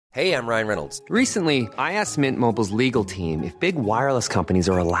Hey, I'm Ryan Reynolds. Recently, I asked Mint Mobile's legal team if big wireless companies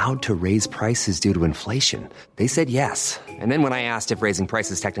are allowed to raise prices due to inflation. They said yes. And then when I asked if raising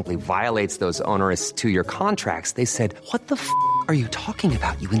prices technically violates those onerous two-year contracts, they said, "What the f*** are you talking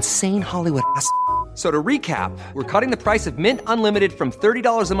about, you insane Hollywood ass?" So to recap, we're cutting the price of Mint Unlimited from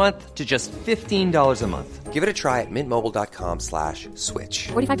 $30 a month to just $15 a month. Give it a try at mintmobile.com/switch.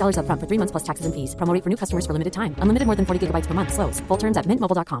 $45 up front for 3 months plus taxes and fees. Promo rate for new customers for limited time. Unlimited more than 40 gigabytes per month. Slows full terms at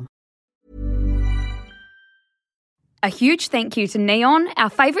mintmobile.com. A huge thank you to Neon, our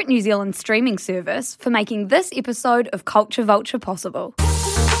favourite New Zealand streaming service, for making this episode of Culture Vulture possible.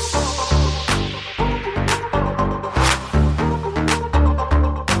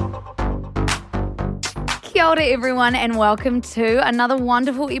 Kia ora everyone and welcome to another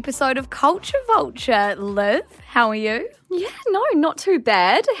wonderful episode of Culture Vulture. Liv, how are you? Yeah, no, not too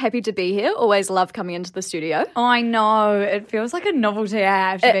bad. Happy to be here. Always love coming into the studio. Oh, I know. It feels like a novelty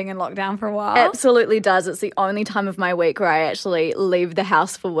after being in lockdown for a while. Absolutely does. It's the only time of my week where I actually leave the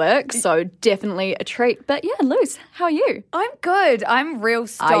house for work, so definitely a treat. But yeah, Luce, how are you? I'm good. I'm real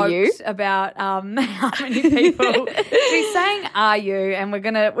stoked about how many people be saying "are you," and we're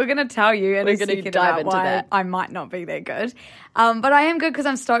gonna tell you in a second dive about into why that. I might not be that good. But I am good because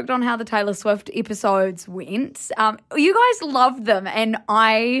I'm stoked on how the Taylor Swift episodes went. You guys loved them, and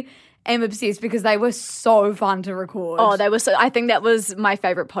I am obsessed because they were so fun to record. Oh, they were so. I think that was my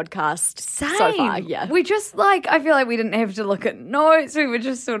favorite podcast so far. Yeah, We just I feel like we didn't have to look at notes. We were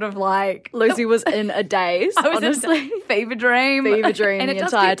just sort of like Lucy was in a daze. I was honestly, in fever dream the it does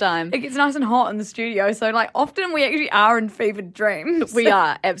entire time. It gets nice and hot in the studio, so often we actually are in fever dreams. We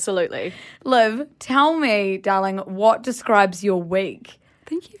are absolutely. Liv, tell me, darling, what describes your week?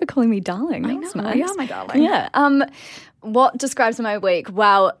 Thank you for calling me darling. I That's know, nice. you are my darling. Yeah. What describes my week?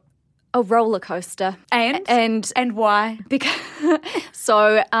 Wow. A roller coaster. And why? Because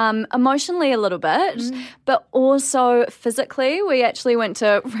emotionally a little bit, but also physically, we actually went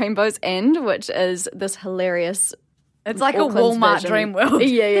to Rainbow's End, which is this hilarious. It's like Auckland's a Walmart version. Dream World.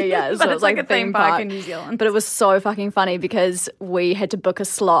 Yeah. But it's like a theme park in New Zealand. But it was so fucking funny because we had to book a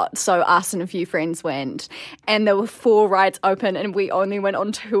slot, so us and a few friends went, and there were 4 rides open, and we only went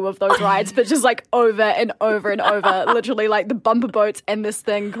on 2 of those rides, but just over and over and over, literally like the bumper boats and this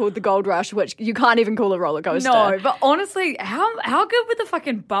thing called the Gold Rush, which you can't even call a roller coaster. No, but honestly, how good were the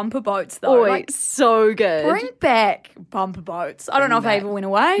fucking bumper boats though? Oh, so good. Bring back bumper boats. I don't know if they ever went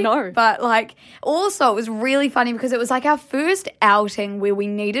away. No. But also it was really funny because it was our first outing where we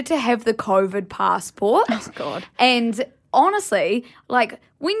needed to have the COVID passport. Oh, God. And honestly,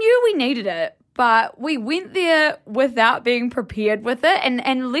 we knew we needed it, but we went there without being prepared with it.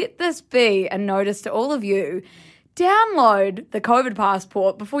 And let this be a notice to all of you. Download the COVID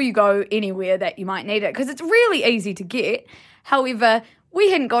passport before you go anywhere that you might need it because it's really easy to get. However, we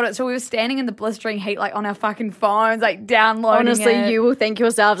hadn't got it, so we were standing in the blistering heat, on our fucking phones, downloading Honestly, it. you will thank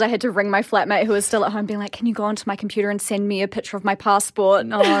yourselves. I had to ring my flatmate who was still at home being like, can you go onto my computer and send me a picture of my passport?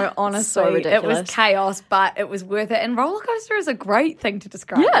 No, honestly, So ridiculous. it was chaos, but it was worth it. And roller coaster is a great thing to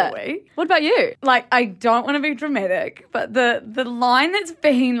describe Yeah. the week. What about you? I don't want to be dramatic, but the line that's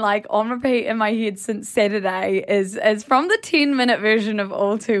been on repeat in my head since Saturday is from the 10-minute version of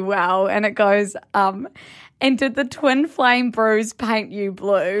All Too Well, and it goes, and did the twin flame brews paint you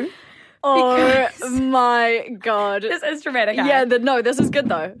blue? Oh my God. This is dramatic. eh? Yeah, no, this is good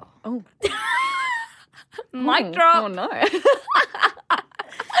though. Oh. Mic drop. Oh no.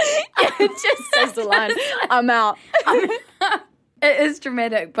 It just says the line. I'm out. It is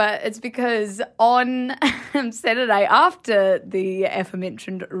dramatic, but it's because on Saturday, after the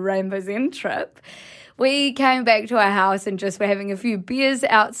aforementioned Rainbow's End trip, we came back to our house and just were having a few beers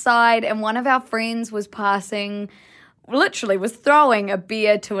outside, and one of our friends was throwing a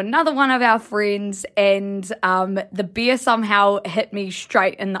beer to another one of our friends, and the beer somehow hit me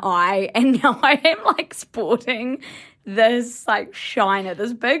straight in the eye, and now I am sporting this shiner,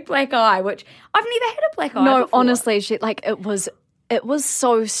 this big black eye, which I've never had a black eye No, before. honestly, it was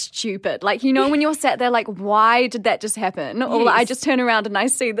so stupid. When you're sat there, why did that just happen? Or I just turn around and I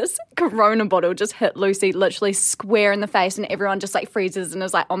see this Corona bottle just hit Lucy literally square in the face, and everyone just freezes and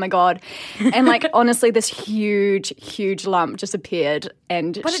is like, oh my God. And honestly, this huge lump just appeared.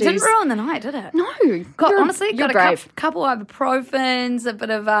 But it didn't ruin the night, did it? No. Honestly, you're got brave. a couple of ibuprofens, a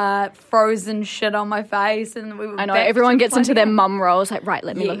bit of frozen shit on my face, and we were I know, back everyone to gets into playing their it. mum role. It's right,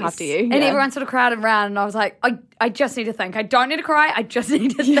 let me look after you. And everyone sort of crowded around, and I was like, I just need to think. I don't need to cry. I just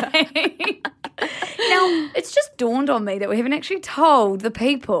need to think. Now, it's just dawned on me that we haven't actually told the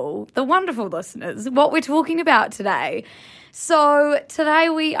people, the wonderful listeners, what we're talking about today. So today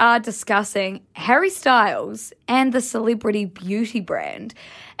we are discussing Harry Styles and the celebrity beauty brand.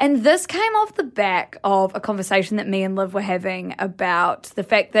 And this came off the back of a conversation that me and Liv were having about the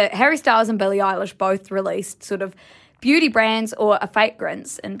fact that Harry Styles and Billie Eilish both released sort of beauty brands, or a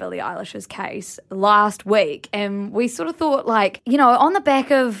fragrance in Billie Eilish's case, last week. And we sort of thought, like, you know, on the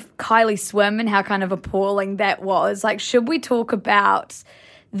back of Kylie Swim and how kind of appalling that was, like, should we talk about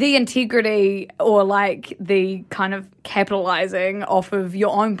the integrity or like the kind of capitalizing off of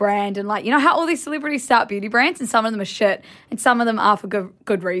your own brand, and like, you know how all these celebrities start beauty brands and some of them are shit and some of them are for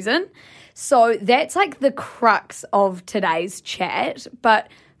good reason. So that's like the crux of today's chat. But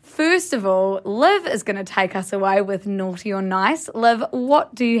first of all, Liv is going to take us away with Naughty or Nice. Liv,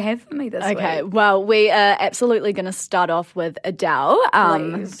 what do you have for me this week? Okay, well, we are absolutely going to start off with Adele.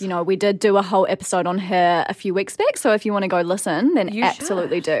 Please. You know, we did do a whole episode on her a few weeks back, so if you want to go listen, then You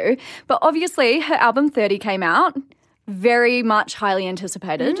absolutely do. But obviously, her album 30 came out, very much highly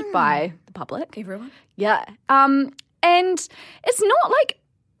anticipated by the public. Everyone? Yeah. And it's not like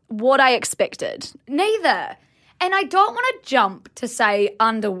what I expected. Neither. And I don't want to jump to say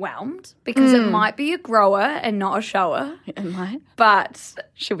underwhelmed because it might be a grower and not a shower. It might. But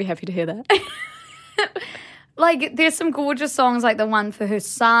She'll be happy to hear that. like, there's some gorgeous songs, like the one for her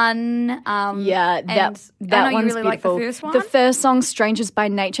son. Yeah, that I know one's you really beautiful. like the first one. The first song, Strangers by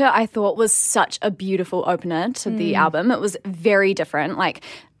Nature, I thought was such a beautiful opener to the album. It was very different, like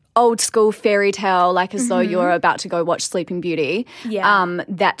old school fairy tale, like as though you're about to go watch Sleeping Beauty. Yeah.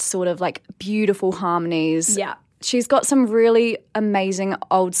 That sort of like beautiful harmonies. Yeah. She's got some really amazing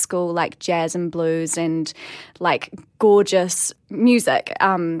old school like jazz and blues and like gorgeous music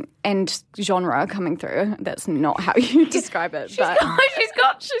and genre coming through. That's not how you describe it. she's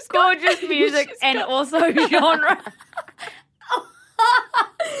got gorgeous music and also genre.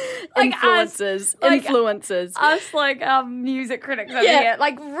 Like influences. Us like music critics over here.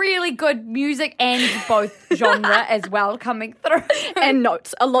 Like really good music and both genre as well coming through. And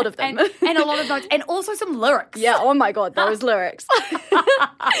notes, a lot of them. and a lot of notes. And also some lyrics. Yeah, oh my God, those lyrics.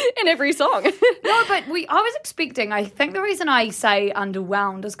 In every song. No, but I was expecting, I think the reason I say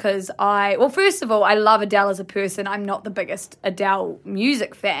underwhelmed is because first of all, I love Adele as a person. I'm not the biggest Adele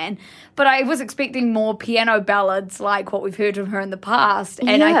music fan, but I was expecting more piano ballads like what we've heard from her in the past.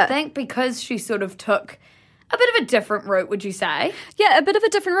 And I think because she sort of took a bit of a different route, would you say? Yeah, a bit of a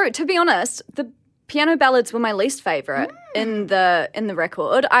different route. To be honest, the piano ballads were my least favourite in the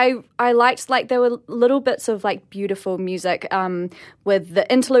record. I liked, like, there were little bits of like beautiful music with the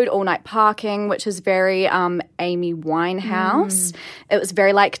interlude All Night Parking, which is very Amy Winehouse. It was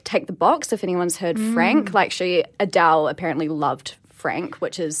very like Take the Box, if anyone's heard Frank. Like Adele apparently loved Frank,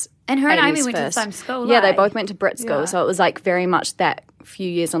 which is And her and Amy Amy's went to the first. same school. Yeah, they like. both went to Brit school, Yeah. so it was like very much that few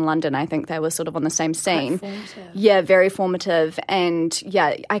years in London. I think they were sort of on the same scene. formative. Yeah, very formative, and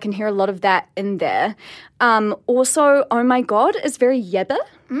yeah, I can hear a lot of that in there. Also, Oh My God is very Yebba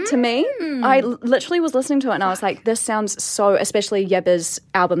to me. I literally was listening to it and I was like, this sounds so, especially Yebba's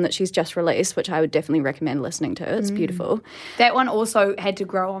album that she's just released, which I would definitely recommend listening to. It's beautiful. That one also had to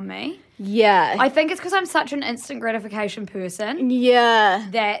grow on me. Yeah. I think it's because I'm such an instant gratification person yeah.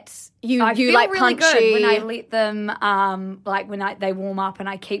 that You I feel like really punchy. good when I let them, like when they warm up and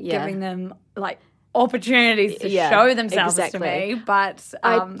I keep Yeah. giving them like opportunities to Yeah, show themselves exactly. to me. But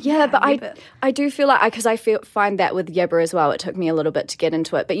I do feel like because find that with Yebba as well. It took me a little bit to get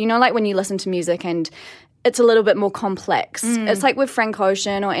into it, but you know, like when you listen to music and it's a little bit more complex. It's like with Frank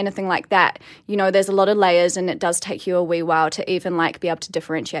Ocean or anything like that. You know, there's a lot of layers and it does take you a wee while to even like be able to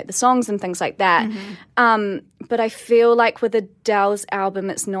differentiate the songs and things like that. But I feel like with Adele's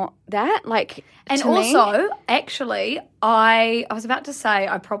album, it's not that. Like, And to me- also, actually, I was about to say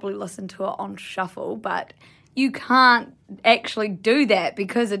I probably listened to it on shuffle, but you can't actually do that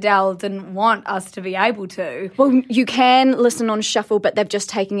because Adele didn't want us to be able to. well, you can listen on shuffle, but they've just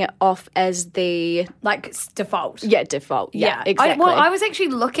taken it off as the Like, default. default. Yeah, exactly. I was actually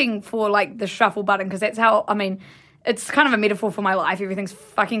looking for, like, the shuffle button because that's how, I mean, it's kind of a metaphor for my life. Everything's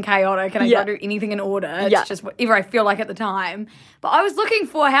fucking chaotic and I don't do anything in order. It's just whatever I feel like at the time. But I was looking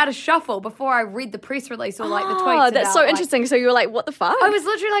for how to shuffle before I read the press release or, like, the tweets. Oh, that's about, so like- interesting. So you were like, what the fuck? I was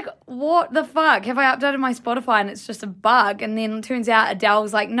literally like, what the fuck? Have I updated my Spotify and it's just a bug? And then it turns out Adele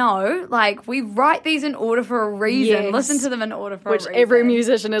was like, no, like, we write these in order for a reason. Yes. Listen to them in order for Which a reason. every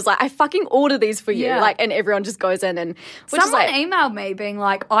musician is like, I fucking order these for you. Yeah. Like, and everyone just goes in and which Someone is like, emailed me being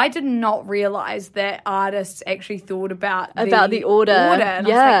like, I did not realize that artists actually thought about the order. And I was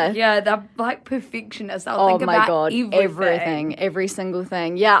Yeah. like, yeah, they're like perfectionists. They'll oh think my about God, everything. every single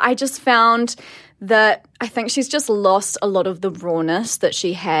thing. Yeah, I just found that I think she's just lost a lot of the rawness that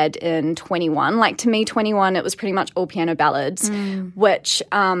she had in 21. Like, to me, 21, it was pretty much all piano ballads, which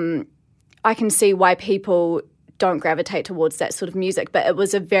I can see why people don't gravitate towards that sort of music, but it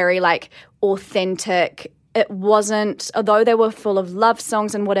was a very like authentic. It wasn't, although they were full of love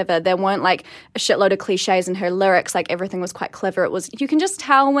songs and whatever, there weren't like a shitload of cliches in her lyrics. Like everything was quite clever. It was, you can just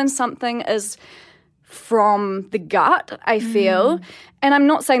tell when something is from the gut, I feel. And I'm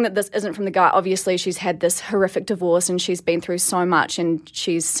not saying that this isn't from the gut. Obviously, she's had this horrific divorce and she's been through so much and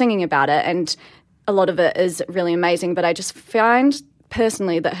she's singing about it. And a lot of it is really amazing. But I just find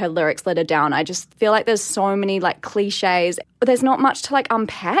personally that her lyrics let her down. I just feel like there's so many like cliches. There's not much to like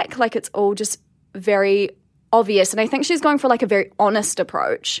unpack. Like it's all just very obvious. And I think she's going for like a very honest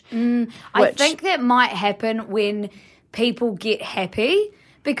approach. I think that might happen when people get happy,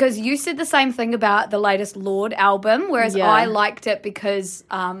 because you said the same thing about the latest Lorde album, whereas I liked it because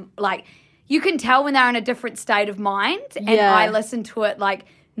like you can tell when they're in a different state of mind, and I listened to it like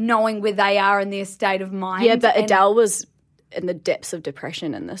knowing where they are in their state of mind. Yeah, but Adele was in the depths of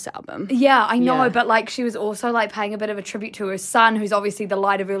depression in this album. Yeah, I know, but like she was also like paying a bit of a tribute to her son, who's obviously the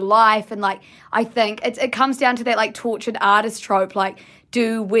light of her life, and like I think it comes down to that like tortured artist trope. Like,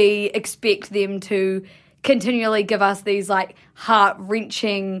 do we expect them to continually give us these like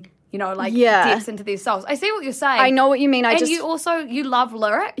heart-wrenching, you know, like depths into their souls? I see what you're saying. I know what you mean. You love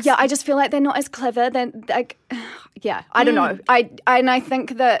lyrics. Yeah, I just feel like they're not as clever. Than like, I don't know. I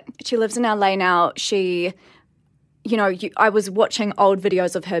think that she lives in LA now. She. You know, I was watching old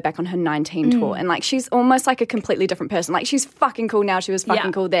videos of her back on her 19 tour, and like she's almost like a completely different person. Like she's fucking cool now. She was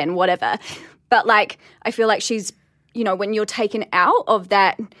fucking cool then, whatever. But like I feel like she's, you know, when you're taken out of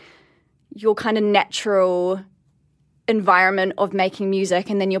that, your kind of natural environment of making music,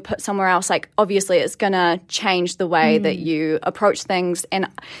 and then you're put somewhere else, like obviously it's going to change the way that you approach things. And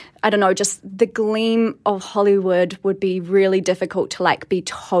I don't know, just the gleam of Hollywood would be really difficult to like be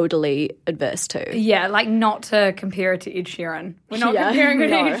totally adverse to. Yeah, like not to compare it to Ed Sheeran. We're not comparing it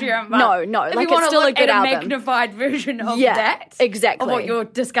to Ed Sheeran. But No, if like you it's still a good at album. a magnified version of that. Exactly. Of what you're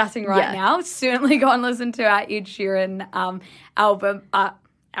discussing right now, certainly go and listen to our Ed Sheeran album. Our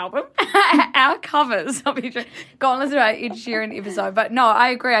covers. Go and listen to our Ed Sheeran episode. But no, I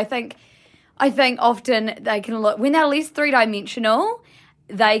agree. I think often they can look, when they're less three-dimensional,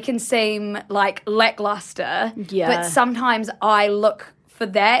 they can seem like lackluster. Yeah. But sometimes I look for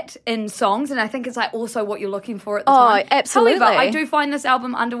that in songs, and I think it's like also what you're looking for at the time. Oh, absolutely. However, I do find this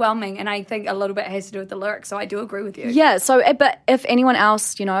album underwhelming, and I think a little bit has to do with the lyrics, so I do agree with you. Yeah, so, but if anyone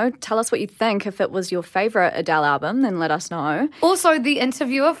else, you know, tell us what you think. If it was your favourite Adele album, then let us know. Also, the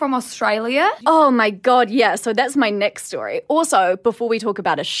interviewer from Australia. Oh my God, yeah, so that's my next story. Also, before we talk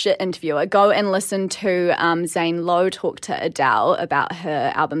about a shit interviewer, go and listen to Zane Lowe talk to Adele about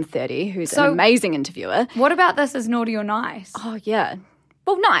her album 30, who's an amazing interviewer. What about this is naughty or nice? Oh, yeah.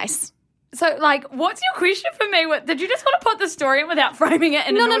 Well, nice. So, like, what's your question for me? Did you just want to put the story in without framing it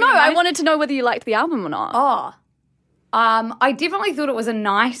in No. Nice? I wanted to know whether you liked the album or not. Oh. I definitely thought it was a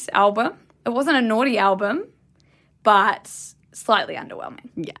nice album. It wasn't a naughty album, but slightly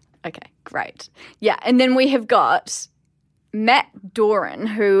underwhelming. Yeah. Okay, great. Yeah, and then we have got Matt Doran,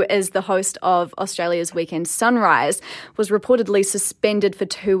 who is the host of Australia's Weekend Sunrise, was reportedly suspended for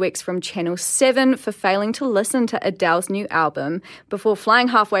 2 weeks from Channel 7 for failing to listen to Adele's new album before flying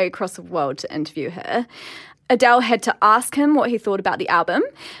halfway across the world to interview her. Adele had to ask him what he thought about the album.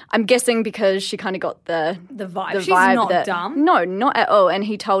 I'm guessing because she kind of got the vibe. She's not dumb. No, not at all. And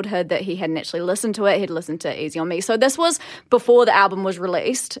he told her that he hadn't actually listened to it. He'd listened to Easy on Me. So this was before the album was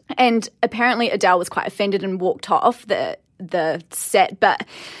released. And apparently Adele was quite offended and walked off the set, but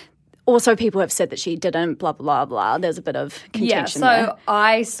also people have said that she didn't, blah, blah, blah. There's a bit of contention there. So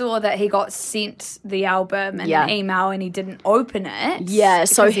I saw that he got sent the album in an email and he didn't open it. Yeah,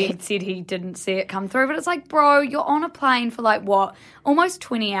 so he said he didn't see it come through. But it's like, bro, you're on a plane for like, what, almost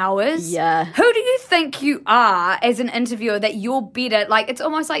 20 hours? Yeah. Who do you think you are as an interviewer that you're better? Like, it's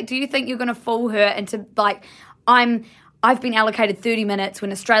almost like, do you think you're going to fool her into like, I've been allocated 30 minutes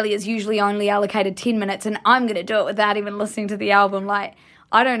when Australia's usually only allocated 10 minutes and I'm going to do it without even listening to the album. Like,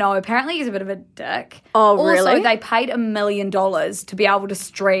 I don't know. Apparently he's a bit of a dick. Oh, really? Also, they paid $1 million to be able to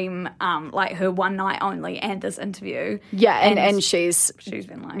stream like her one night only and this interview. Yeah, and she's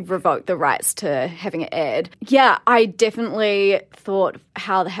been like revoked the rights to having it aired. Yeah, I definitely thought,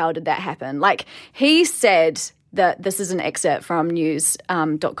 how the hell did that happen? Like, he said that this is an excerpt from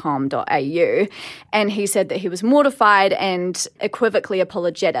news.com.au, and he said that he was mortified and equivocally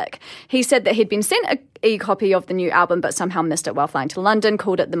apologetic. He said that he'd been sent an e-copy of the new album but somehow missed it while flying to London,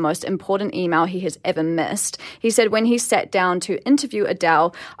 called it the most important email he has ever missed. He said when he sat down to interview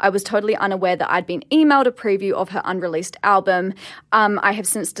Adele, I was totally unaware that I'd been emailed a preview of her unreleased album. I have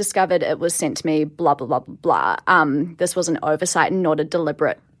since discovered it was sent to me, blah, blah, blah, blah, blah. This was an oversight and not a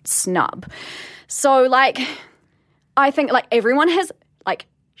deliberate snub. So, like, I think like everyone has like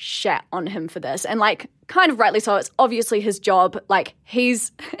shat on him for this, and like kind of rightly so. It's obviously his job. Like,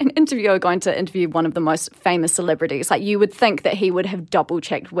 he's an interviewer going to interview one of the most famous celebrities. Like, you would think that he would have double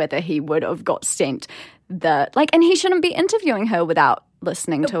checked whether he would have got sent and he shouldn't be interviewing her without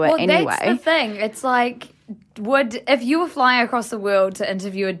listening to it anyway. That's the thing. It's like, if you were flying across the world to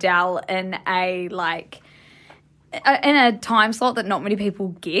interview Adele in a time slot that not many people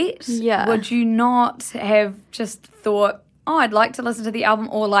get, would you not have just thought, oh, I'd like to listen to the album,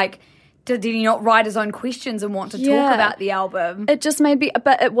 or like, did he not write his own questions and want to talk about the album? It just made me,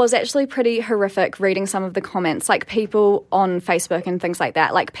 but it was actually pretty horrific reading some of the comments, like people on Facebook and things like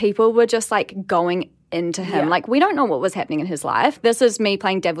that. Like, people were just like going into him. Like, we don't know what was happening in his life. This is me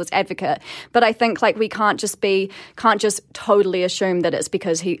playing devil's advocate. But I think like we can't just totally assume that it's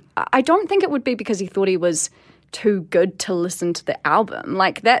because I don't think it would be because he thought he was too good to listen to the album.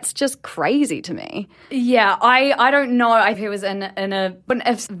 Like, that's just crazy to me. Yeah, I don't know if he was in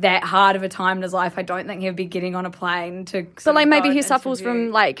if that hard of a time in his life. I don't think he would be getting on a plane to. But like, maybe he suffers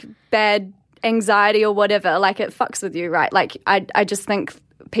from like bad anxiety or whatever. Like, it fucks with you, right? Like, I just think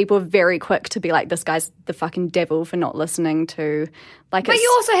people are very quick to be like, this guy's the fucking devil for not listening to, like. But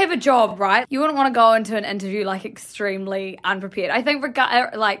you also have a job, right? You wouldn't want to go into an interview like extremely unprepared. I think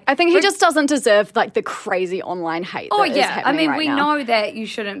he just doesn't deserve like the crazy online hate. Oh that is yeah, happening right we now. know that you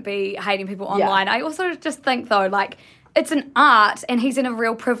shouldn't be hating people online. I also just think though, like, it's an art, and he's in a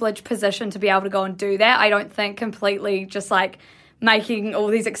real privileged position to be able to go and do that. I don't think completely just like making all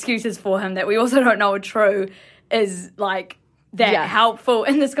these excuses for him that we also don't know are true is like that helpful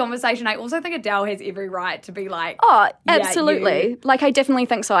in this conversation. I also think Adele has every right to be like, oh, absolutely. Like, I definitely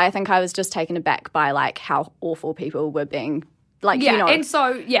think so. I think I was just taken aback by like how awful people were being. Like, you know, and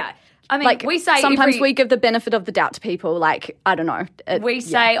so I mean, like, we say sometimes we give the benefit of the doubt to people. Like, I don't know. We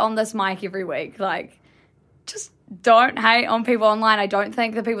say on this mic every week, like, just don't hate on people online. I don't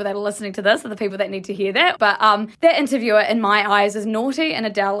think the people that are listening to this are the people that need to hear that. But that interviewer, in my eyes, is naughty, and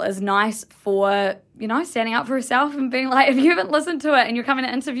Adele is nice for, you know, standing up for herself and being like, if you haven't listened to it and you're coming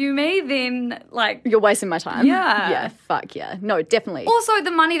to interview me, then like, you're wasting my time. Yeah. Yeah, fuck yeah. No, definitely. Also,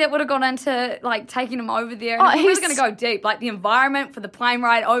 the money that would have gone into like taking him over there. And he's going to go deep. Like, the environment for the plane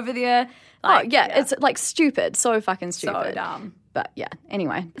ride over there. Like, it's like stupid. So fucking stupid. So dumb. But yeah,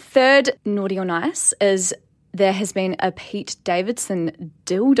 anyway. Third naughty or nice is there has been a Pete Davidson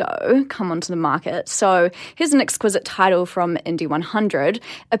dildo come onto the market. So here's an exquisite title from Indie 100.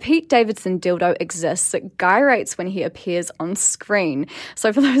 A Pete Davidson dildo exists that gyrates when he appears on screen.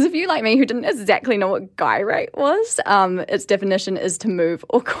 So for those of you like me who didn't exactly know what gyrate was, its definition is to move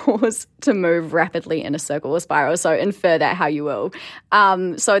or cause to move rapidly in a circle or spiral. So infer that how you will.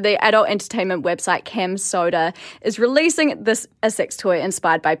 So the adult entertainment website Cam Soda is releasing a sex toy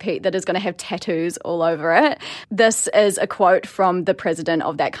inspired by Pete that is going to have tattoos all over it. This is a quote from the president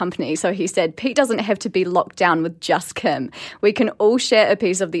of that company. So he said, Pete doesn't have to be locked down with just Kim. We can all share a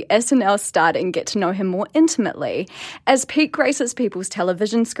piece of the SNL stud and get to know him more intimately. As Pete graces people's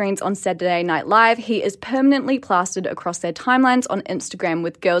television screens on Saturday Night Live, he is permanently plastered across their timelines on Instagram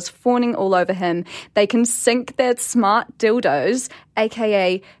with girls fawning all over him. They can sync their smart dildos,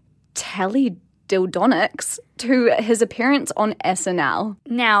 aka Teledildonics, to his appearance on SNL.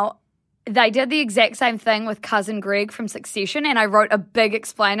 Now, they did the exact same thing with Cousin Greg from Succession, and I wrote a big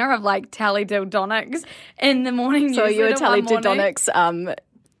explainer of like Teledildonics in the morning So newsletter. you're a Teledildonics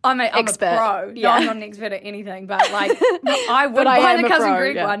I'm expert. a pro. Yeah. No, I'm not an expert at anything, but like I would buy the Cousin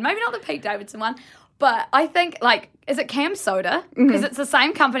Greg one. Maybe not the Pete Davidson one. But I think, like, is it Cam Soda? Because it's the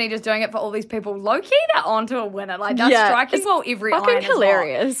same company just doing it for all these people. Low-key, they're onto a winner. Like, they're striking while every iron is hot.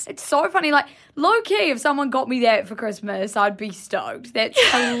 hilarious. It's so funny. Like, low-key, if someone got me that for Christmas, I'd be stoked. That's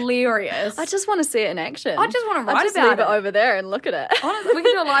hilarious. I just want to see it in action. I just want to write I'll just about leave it over there and look at it. Honestly, we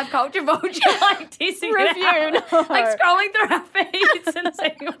can do a live culture vulture, like, testing Review, it out. no. Like, scrolling through our feeds and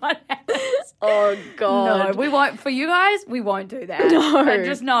seeing what happens. Oh, God. No, we won't. For you guys, we won't do that. No. But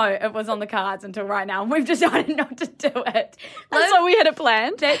just know it was on the cards until right now, and we've decided not to do it. So we had it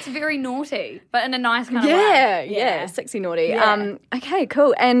planned. That's very naughty, but in a nice kind of way. Yeah, sexy naughty. Yeah. Okay,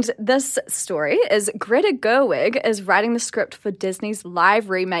 cool. And this story is Greta Gerwig is writing the script for Disney's live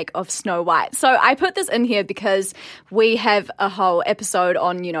remake of Snow White. So I put this in here because we have a whole episode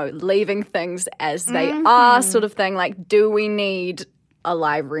on, you know, leaving things as they are sort of thing. Like, do we need a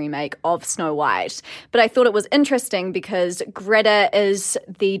live remake of Snow White. But I thought it was interesting because Greta is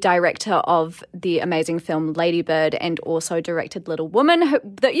the director of the amazing film Lady Bird and also directed Little Woman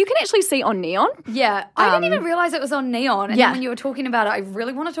that you can actually see on Neon. Yeah, I didn't even realise it was on Neon. And yeah. then when you were talking about it, I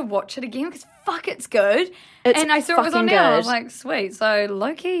really wanted to watch it again because fuck, it's good. It's and I saw it was on fucking Neon. I good. was like, sweet. So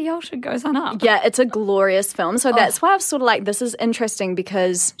low-key, y'all should go sign up. Yeah, it's a glorious film. So that's why I was sort of like, this is interesting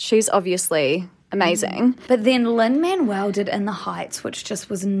because she's obviously amazing. But then Lin-Manuel did In the Heights, which just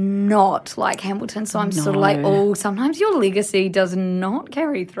was not like Hamilton. So I'm sort of like, oh, sometimes your legacy does not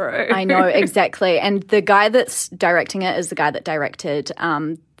carry through. I know, exactly. And the guy that's directing it is the guy that directed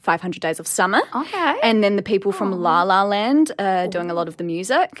 500 Days of Summer. Okay. And then the people from La La Land are doing a lot of the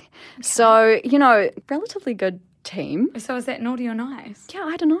music. So, you know, relatively good team. So is that naughty or nice? Yeah,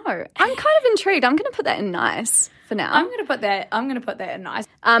 I don't know. I'm kind of intrigued. I'm going to put that in nice for now. I'm gonna put that in nice.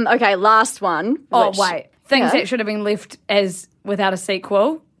 Okay, last one. Oh which- wait, things Yeah. that should have been left as without a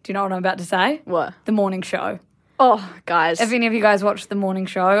sequel. Do you know what I'm about to say? What? The Morning Show. Oh, guys. If any of you guys watched The Morning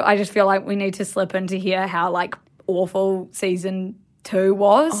Show, I just feel like we need to slip into here how like awful season 2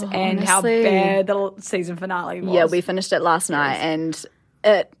 was and how honestly. bad the season finale was. Yeah, we finished it last night and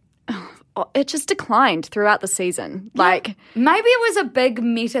it just declined throughout the season. Like, maybe it was a big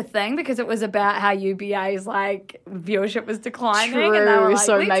meta thing because it was about how UBA's like viewership was declining, and they were True, like,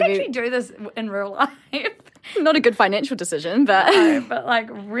 so let's maybe- actually do this in real life. not a good financial decision, but But like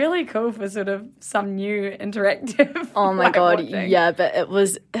really cool for sort of some new interactive. oh my like, God. watching. Yeah, but it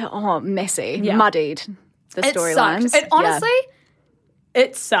was messy, muddied, the It storylines. sucked. It honestly,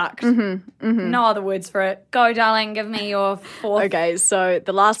 it sucked. Mm-hmm, No other words for it. Go, darling. Give me your fourth. Okay, so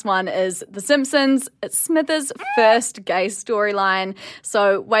the last one is The Simpsons. It's Smithers' first gay storyline.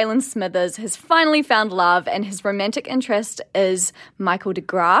 So Waylon Smithers has finally found love, and his romantic interest is Michael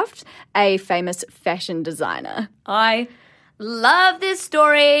DeGraft, a famous fashion designer. I love this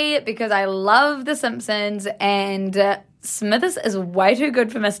story because I love The Simpsons, and Smithers is way too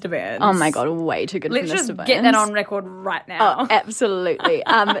good for Mr. Burns. Oh my God, way too good Let's for Mr. just Burns. get that on record right now. Oh, absolutely.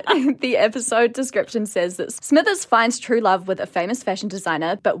 The episode description says that Smithers finds true love with a famous fashion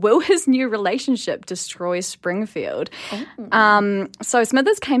designer, but will his new relationship destroy Springfield? So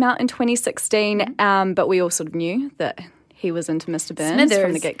Smithers came out in 2016, but we all sort of knew that he was into Mr. Burns Smithers,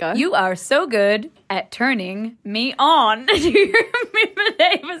 from the get-go. you are so good at turning me on. Do you remember the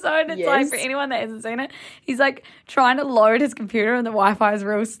episode? It's like, Yes. for anyone that hasn't seen it, he's like trying to load his computer and the Wi-Fi is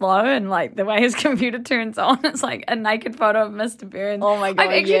real slow, and like the way his computer turns on, it's like a naked photo of Mr. Burns. Oh my God,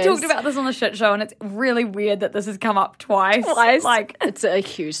 I've actually yes. talked about this on the shit show, and it's really weird that this has come up twice. Like, It's a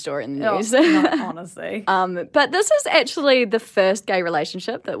huge story in the oh, news. no, honestly. But this is actually the first gay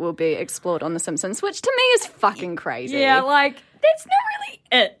relationship that will be explored on The Simpsons, which to me is fucking crazy. Yeah, like, that's not really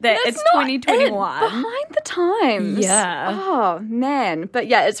it. That That's it's not 2021. it. Behind the times. Yeah. Oh, man. But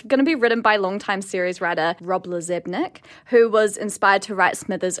yeah, it's going to be written by longtime series writer Rob Lazebnik, who was inspired to write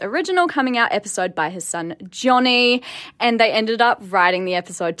Smithers' original coming out episode by his son Johnny. And they ended up writing the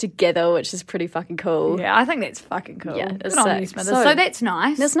episode together, which is pretty fucking cool. Yeah, I think that's fucking cool. Yeah, Good it's on sick. you, Smithers. So- So that's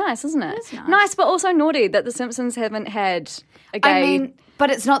nice. That's nice, isn't it? That's nice. Nice, but also naughty that The Simpsons haven't had a gay... I mean, but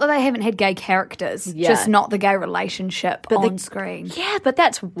it's not that they haven't had gay characters, Yeah. just not the gay relationship on screen. Yeah, but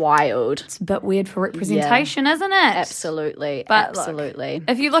that's wild. It's a bit weird for representation, isn't it? Absolutely. But look, absolutely.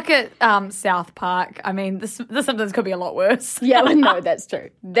 if you look at South Park, I mean, the Simpsons could be a lot worse. Yeah, well, no, that's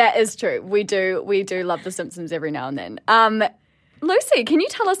true. That is true. We do love The Simpsons every now and then. Lucy, can you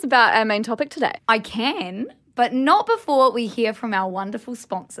tell us about our main topic today? I can, but not before we hear from our wonderful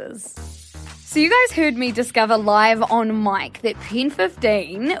sponsors. So you guys heard me discover live on mic that Pen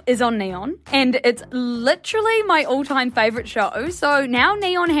 15 is on Neon, and it's literally my all-time favourite show. So now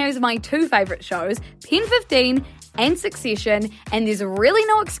Neon has my two favourite shows, Pen 15 and Succession, and there's really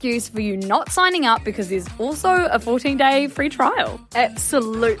no excuse for you not signing up because there's also a 14-day free trial.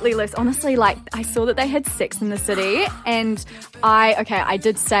 Absolutely, Liz. Honestly, like, I saw that they had Sex in the City, and I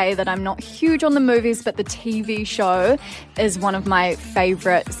did say that I'm not huge on the movies, but the TV show is one of my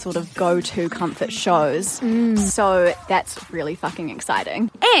favourite sort of go-to comfort shows. So that's really fucking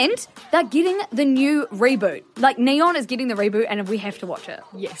exciting. And they're getting the new reboot. Like, Neon is getting the reboot, and we have to watch it.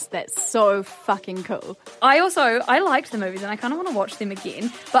 Yes, that's so fucking cool. I liked the movies and I kind of want to watch them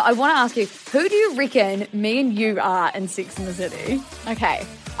again. But I want to ask you, who do you reckon me and you are in Sex and the City? Okay,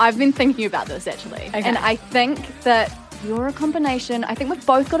 I've been thinking about this actually. Okay. And I think that you're a combination. I think we've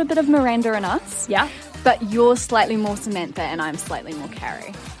both got a bit of Miranda in us. Yeah. But you're slightly more Samantha and I'm slightly more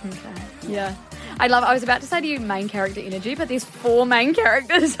Carrie. Okay. Yeah. I was about to say to you main character energy, but there's 4 main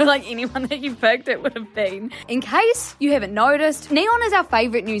characters, so like anyone that you picked, it would have been. In case you haven't noticed, Neon is our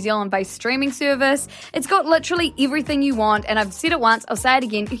favourite New Zealand-based streaming service. It's got literally everything you want, and I've said it once, I'll say it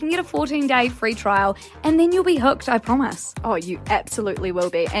again, you can get a 14-day free trial, and then you'll be hooked, I promise. Oh, you absolutely will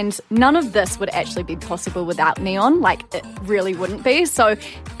be. And none of this would actually be possible without Neon. Like, it really wouldn't be. So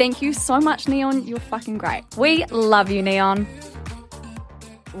thank you so much, Neon. You're fucking great. We love you, Neon.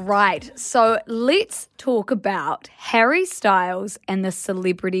 Right, so let's talk about Harry Styles and the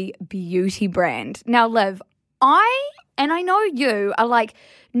celebrity beauty brand. Now, Liv, I know you are like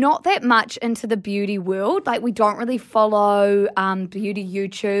not that much into the beauty world. Like, we don't really follow beauty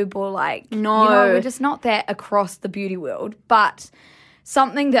YouTube or like, No. you know, we're just not that across the beauty world. But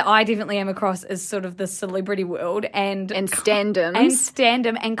something that I definitely am across is sort of the celebrity world and standums. And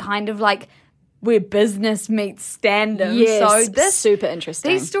standom and kind of like where business meets standom. Yes, so this super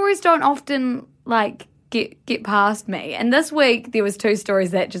interesting. These stories don't often like get past me. And this week there was 2 stories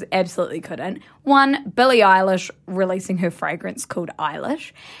that just absolutely couldn't. 1, Billie Eilish releasing her fragrance called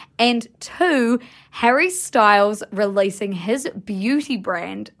Eilish, and 2, Harry Styles releasing his beauty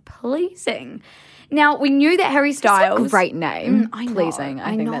brand Pleasing. Now, we knew that Harry Styles... It's a great name. I know, Pleasing.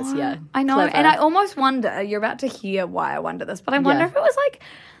 I think that's, yeah. I know. Clever. And I almost wonder, you're about to hear why I wonder this, but I wonder if it was like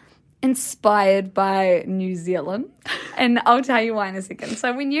inspired by New Zealand. And I'll tell you why in a second.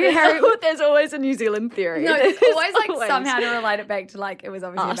 So we knew Harry... There's always a New Zealand theory. No, it's always like somehow to relate it back to like it was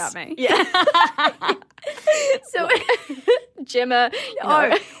obviously about me. Yeah. So... Gemma.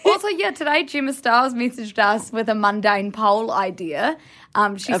 Also, today Gemma Stiles messaged us with a mundane poll idea.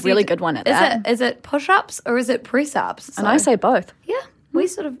 She said, really good one at that. Is it push-ups or is it press-ups? And I say both. Yeah, we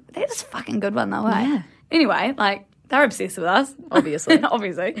sort of... That is a fucking good one though, eh? Yeah. Anyway, like... They're obsessed with us. Obviously.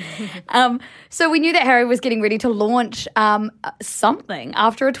 Obviously. So we knew that Harry was getting ready to launch something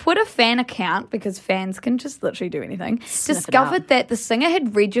after a Twitter fan account, because fans can just literally do anything, discovered that the singer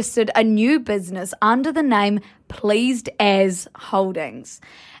had registered a new business under the name Pleased As Holdings.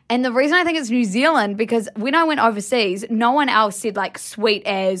 And the reason I think it's New Zealand, because when I went overseas, no one else said like sweet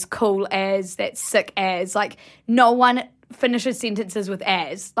as, cool as, that's sick as. Like no one finishes sentences with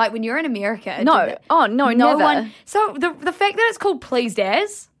as. Like when you're in America. No. Oh, no, never. One. So the fact that it's called Pleased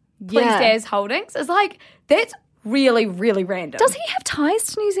As Holdings is like, that's really, really random. Does he have ties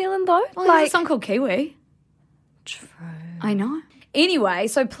to New Zealand though? Well, there's a song called Kiwi. True. I know. Anyway,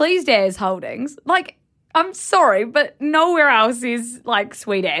 so Pleased As Holdings, like, I'm sorry, but nowhere else is like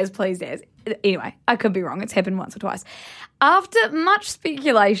sweet as, pleased as. Anyway, I could be wrong. It's happened once or twice. After much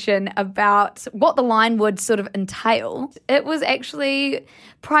speculation about what the line would sort of entail, it was actually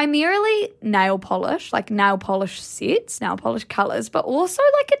primarily nail polish, like nail polish sets, nail polish colours, but also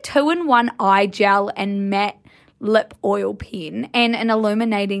like a 2-in-1 eye gel and matte lip oil pen and an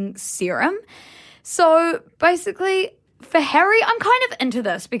illuminating serum. So basically, for Harry, I'm kind of into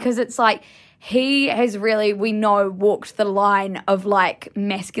this because it's like, he has really, we know, walked the line of like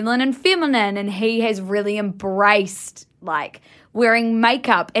masculine and feminine, and he has really embraced like wearing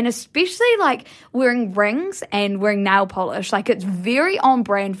makeup and especially like wearing rings and wearing nail polish. Like it's very on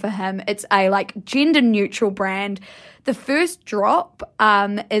brand for him. It's a like gender neutral brand. The first drop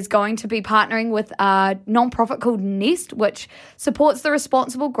is going to be partnering with a nonprofit called Nest, which supports the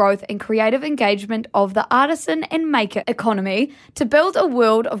responsible growth and creative engagement of the artisan and maker economy to build a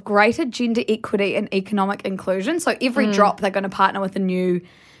world of greater gender equity and economic inclusion. So every drop they're going to partner with a new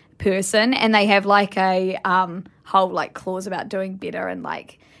person, and they have like a whole like clause about doing better and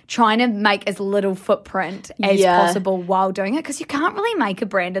like trying to make as little footprint as possible while doing it, because you can't really make a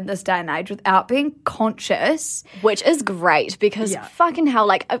brand in this day and age without being conscious. Which is great because fucking hell,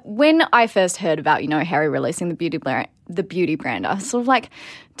 like when I first heard about, you know, Harry releasing the beauty brand, I was sort of like,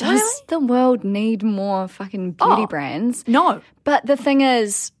 does the world need more fucking beauty brands? No. But the thing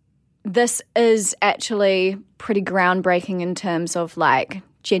is, this is actually pretty groundbreaking in terms of like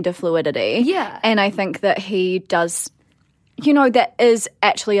gender fluidity. Yeah. And I think that he does, you know, that is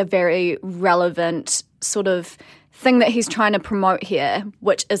actually a very relevant sort of thing that he's trying to promote here,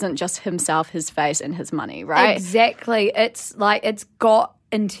 which isn't just himself, his face, and his money, right? Exactly. It's like, it's got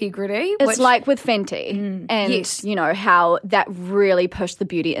integrity. It's like with Fenty and, you know, how that really pushed the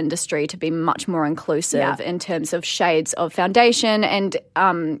beauty industry to be much more inclusive in terms of shades of foundation and,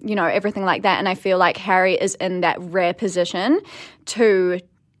 you know, everything like that. And I feel like Harry is in that rare position to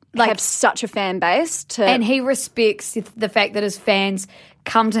have such a fan base. And he respects the fact that his fans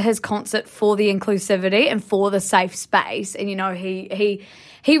come to his concert for the inclusivity and for the safe space. And, you know, he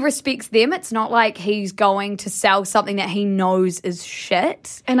respects them. It's not like he's going to sell something that he knows is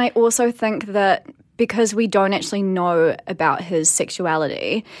shit. And I also think that because we don't actually know about his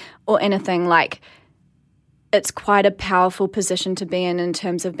sexuality or anything, like, it's quite a powerful position to be in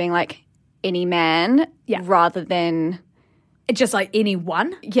terms of being like any man rather than just like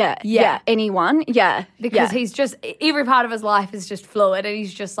anyone. Anyone. Because he's just, every part of his life is just fluid and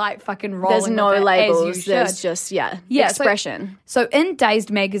he's just like fucking rolling. There's no with it labels. as you There's should. just, expression. So in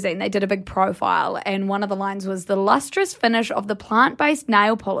Dazed magazine, they did a big profile, and one of the lines was, the lustrous finish of the plant-based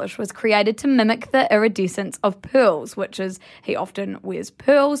nail polish was created to mimic the iridescence of pearls, which is, he often wears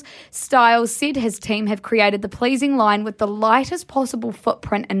pearls. Styles said his team have created the pleasing line with the lightest possible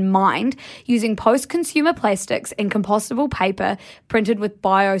footprint in mind, using post-consumer plastics and compostable paper printed with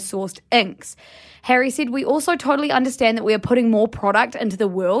bio-sourced inks. Harry said, we also totally understand that we are putting more product into the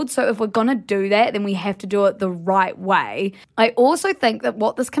world, so if we're going to do that, then we have to do it the right way. I also think that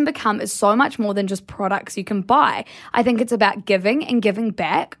what this can become is so much more than just products you can buy. I think it's about giving and giving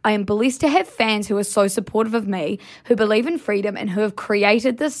back. I am blessed to have fans who are so supportive of me, who believe in freedom and who have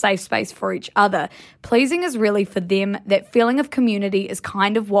created this safe space for each other. Pleasing is really for them. That feeling of community is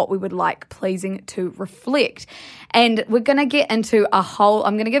kind of what we would like pleasing to reflect. And we're going to get into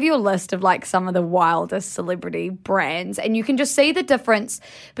I'm going to give you a list of like some of the wildest celebrity brands, and you can just see the difference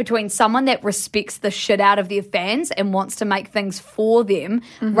between someone that respects the shit out of their fans and wants to make things for them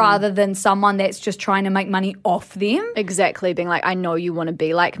rather than someone that's just trying to make money off them. Exactly, being like, I know you want to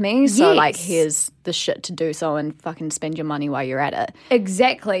be like me, so Yes. like here's the shit to do so and fucking spend your money while you're at it.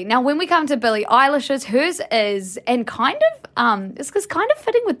 Exactly. Now, when we come to Billie Eilish's, hers is, and kind of, it's kind of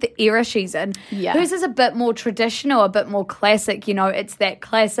fitting with the era she's in. Yeah. Hers is a bit more traditional, a bit more classic. You know, it's that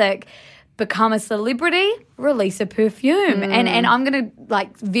classic become a celebrity, release a perfume. And I'm going to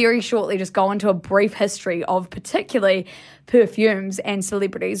like very shortly just go into a brief history of particularly perfumes and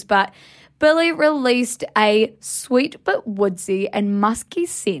celebrities. But Billie released a sweet but woodsy and musky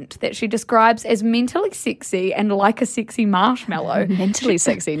scent that she describes as mentally sexy and like a sexy marshmallow. Mentally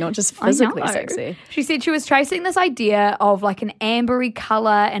sexy, not just I physically know. sexy. She said she was tracing this idea of like an ambery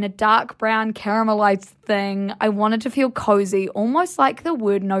colour and a dark brown caramelized thing. I wanted to feel cozy, almost like the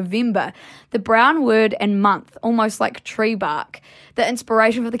word November, the brown word and month, almost like tree bark. The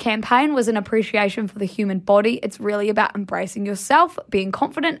inspiration for the campaign was an appreciation for the human body. It's really about embracing yourself, being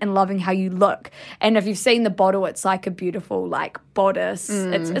confident and loving how you look. And if you've seen the bottle, it's like a beautiful like bodice.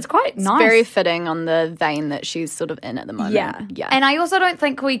 It's quite nice. Very fitting on the vein that she's sort of in at the moment. Yeah. And I also don't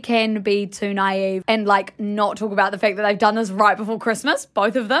think we can be too naive and like not talk about the fact that they've done this right before Christmas,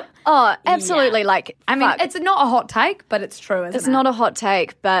 both of them. Oh, absolutely. Yeah. Like, I mean, fuck. it's not a hot take, but it's true, isn't it? It's not a hot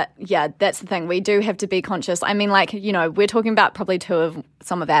take, but yeah, that's the thing. We do have to be conscious. I mean, like, you know, we're talking about probably two of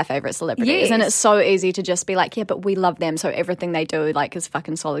some of our favourite celebrities, and Yes. it's so easy to just be like, yeah, but we love them, so everything they do like is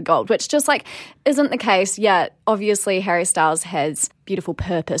fucking solid gold, which just like isn't the case. Yeah, obviously Harry Styles has beautiful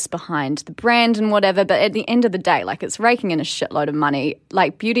purpose behind the brand and whatever, but at the end of the day, like it's raking in a shitload of money.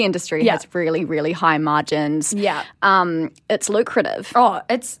 Like beauty industry has really, really high margins. Yeah. It's lucrative. Oh,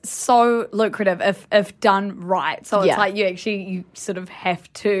 it's so lucrative if done right. So it's Yeah. like you sort of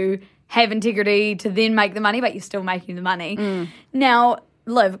have to have integrity to then make the money, but you're still making the money. Now,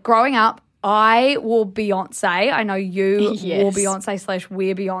 Liv, growing up, I wore Beyonce. I know you Yes. wore Beyonce /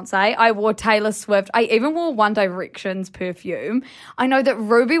 wear Beyonce. I wore Taylor Swift. I even wore One Direction's perfume. I know that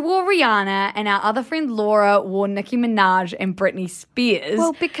Ruby wore Rihanna and our other friend Laura wore Nicki Minaj and Britney Spears.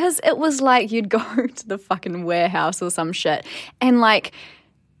 Well, because it was like you'd go to the fucking warehouse or some shit and like,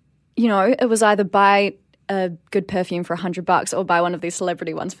 you know, it was either buy a good perfume for $100 or buy one of these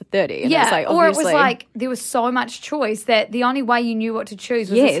celebrity ones for 30. And yeah, it's like, or it was obviously, like there was so much choice that the only way you knew what to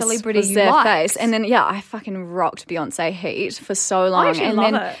choose was a celebrity was you their liked. face. And then I fucking rocked Beyonce Heat for so long. actually and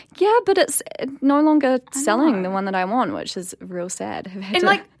love then it. yeah, but it's no longer selling the one that I want, which is real sad. I've had And to-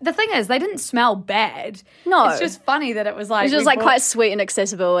 like the thing is, they didn't smell bad. No. it's just funny that it was like it's just we like bought- quite sweet and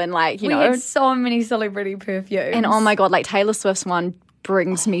accessible and like, you we know, had so many celebrity perfumes. and oh my god, like Taylor Swift's one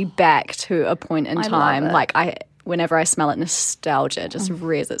brings me back to a point in love time. it. Like whenever I smell it, nostalgia just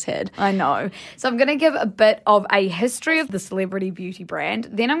rears its head. I know. So I'm going to give a bit of a history of the celebrity beauty brand.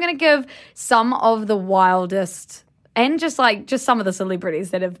 Then I'm going to give some of the wildest and just some of the celebrities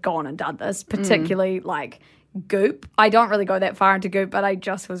that have gone and done this, particularly like Goop. I don't really go that far into Goop, but I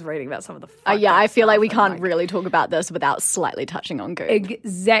just was reading about some of the Yeah, I feel like we stuff can't and, really talk about this without slightly touching on Goop.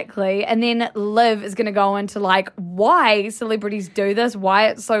 Exactly. And then Liv is going to go into like why celebrities do this, why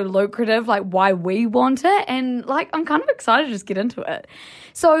it's so lucrative, like why we want it. And like I'm kind of excited to just get into it.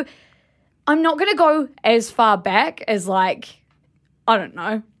 So I'm not going to go as far back as like, I don't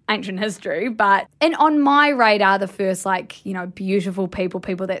know, ancient history, but on my radar, the first like, you know, beautiful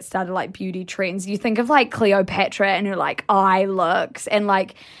people that started like beauty trends, you think of like Cleopatra and her like eye looks and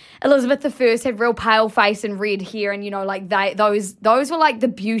like Elizabeth I had real pale face and red hair, and like those were like the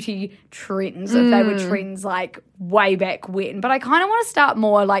beauty trends, if they were trends like way back when. But I kind of want to start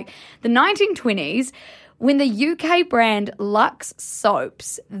more like the 1920s. When the UK brand Lux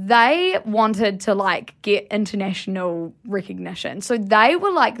Soaps, they wanted to like get international recognition. So they were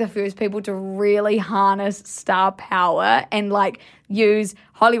like the first people to really harness star power and like use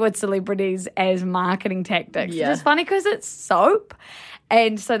Hollywood celebrities as marketing tactics. Yeah. Which is funny because it's soap.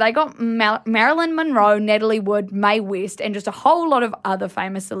 And so they got Marilyn Monroe, Natalie Wood, Mae West, and just a whole lot of other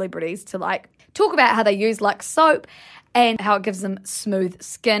famous celebrities to like talk about how they use Lux Soap and how it gives them smooth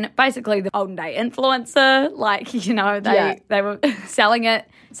skin. Basically, the olden day influencer, like, they were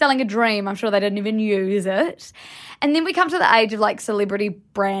selling a dream. I'm sure they didn't even use it. And then we come to the age of like celebrity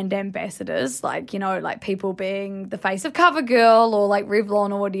brand ambassadors, like, like people being the face of CoverGirl or like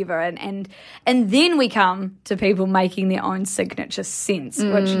Revlon or whatever. And then we come to people making their own signature scents,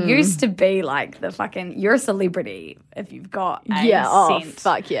 which used to be like the fucking, you're a celebrity if you've got a scent. Oh,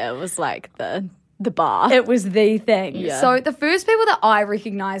 fuck yeah. It was like the bar. It was the thing. Yeah. So the first people that I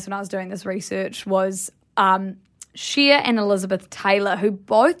recognised when I was doing this research was Cher and Elizabeth Taylor, who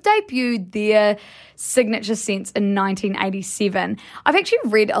both debuted their signature scents in 1987. I've actually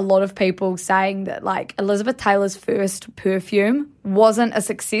read a lot of people saying that like Elizabeth Taylor's first perfume wasn't a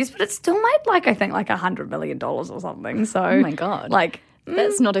success, but it still made like I think like $100 million or something. So oh my God. Like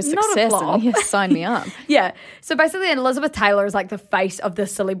that's not a success. Yes, sign me up. Yeah. So basically Elizabeth Taylor is like the face of the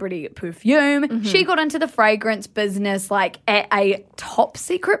celebrity perfume. Mm-hmm. She got into the fragrance business like at a top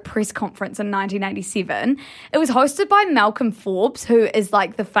secret press conference in 1987. It was hosted by Malcolm Forbes, who is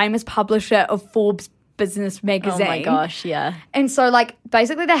like the famous publisher of Forbes Business magazine. Oh my gosh, yeah. And so like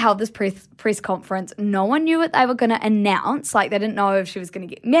basically they held this press conference. No one knew what they were going to announce. Like they didn't know if she was going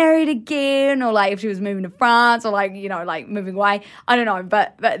to get married again or like if she was moving to France or like, like moving away. I don't know.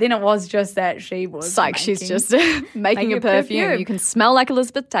 But then it was just that she was it's like she's just making a perfume. You can smell like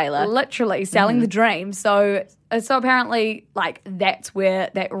Elizabeth Taylor. Literally selling the dream. So apparently like that's where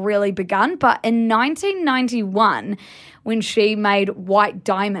that really begun. But in 1991, when she made White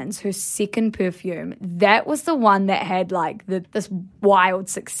Diamonds, her second perfume, that was the one that had like this wild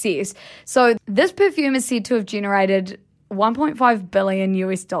success. So this perfume is said to have generated $1.5 billion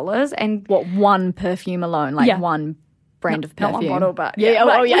US. And what, one perfume alone? Like one brand of perfume? Not one bottle, but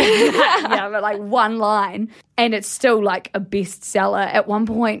yeah. yeah, but like one line. And it's still like a bestseller. At one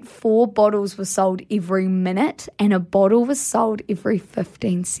point, 4 bottles were sold every minute and a bottle was sold every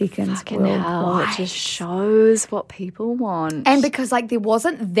 15 seconds. Fucking hell, it just shows what people want. And because like there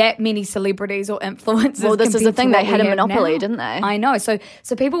wasn't that many celebrities or influencers. Well, this is the thing, they had a monopoly, now. Didn't they? I know. So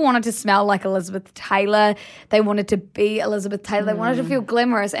people wanted to smell like Elizabeth Taylor. They wanted to be Elizabeth Taylor. They wanted to feel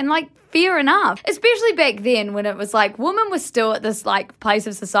glamorous. And like, fair enough. Especially back then when it was like women were still at this like place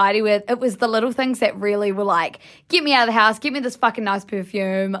of society where it was the little things that really were like, get me out of the house, get me this fucking nice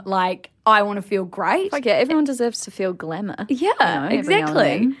perfume, like I want to feel great. Like, yeah, everyone deserves to feel glamour. Yeah,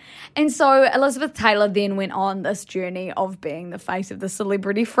 exactly. And so Elizabeth Taylor then went on this journey of being the face of the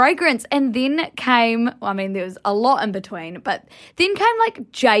celebrity fragrance. And then came, there was a lot in between, but then came like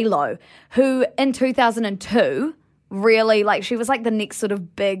J-Lo, who in 2002 really, like, she was like the next sort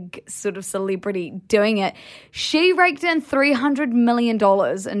of big sort of celebrity doing it. She raked in $300 million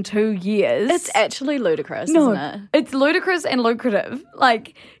in 2 years. It's actually ludicrous, isn't it? It's ludicrous and lucrative.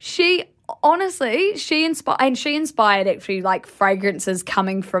 Like, she inspired actually like fragrances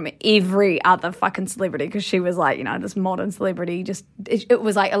coming from every other fucking celebrity, because she was like, this modern celebrity. Just it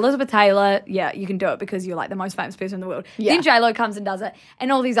was like Elizabeth Taylor, yeah, you can do it because you're like the most famous person in the world. Yeah. Then J-Lo comes and does it,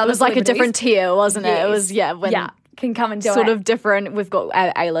 and all these other. It was like a different tier, wasn't it? Yes. It was can come and do sort it. of different. We've got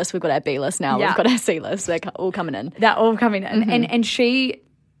our A-list, we've got our B-list now, Yeah. we've got our C-list. They're all coming in. They're all coming in, and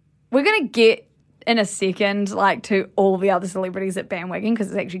we're gonna get in a second, like, to all the other celebrities at bandwagon, because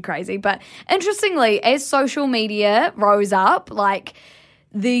it's actually crazy. But interestingly, as social media rose up, like,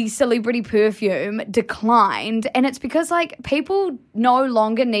 the celebrity perfume declined, and it's because, like, people no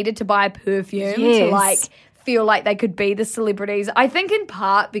longer needed to buy a perfume to, like, feel like they could be the celebrities. I think in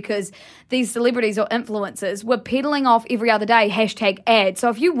part because these celebrities or influencers were peddling off every other day #ad.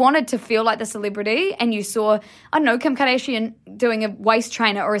 So if you wanted to feel like the celebrity and you saw, I don't know, Kim Kardashian doing a waist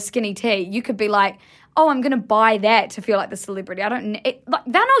trainer or a skinny tee, you could be like, oh, I'm going to buy that to feel like the celebrity. They're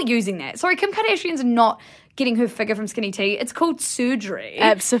not using that. Sorry, Kim Kardashian's not getting her figure from skinny tea. It's called surgery.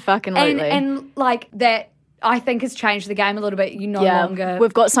 Absolutely. And like that, I think has changed the game a little bit. You no longer...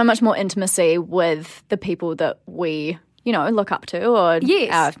 We've got so much more intimacy with the people that we, look up to, or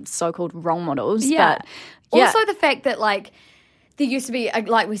our so-called role models. Yeah. But, also the fact that, like, there used to be,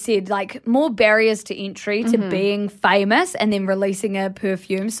 like we said, like more barriers to entry to being famous and then releasing a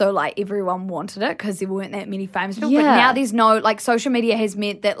perfume. So like everyone wanted it because there weren't that many famous people. But now there's no, like social media has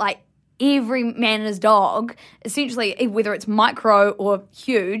meant that like every man and his dog, essentially, whether it's micro or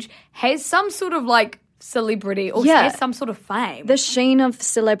huge, has some sort of like celebrity or has some sort of fame. The sheen of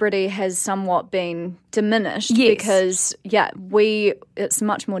celebrity has somewhat been diminished because it's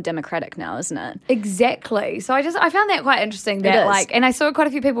much more democratic now, isn't it? Exactly. So I found that quite interesting that like, and I saw quite a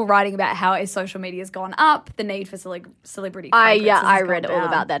few people writing about how as social media has gone up, the need for celebrity fragrances I has read gone all down.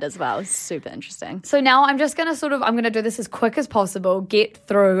 about that as well. It's super interesting. So now I'm just going to I'm going to do this as quick as possible, get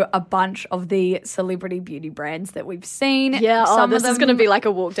through a bunch of the celebrity beauty brands that we've seen. Yeah, Some this of is them, going to be like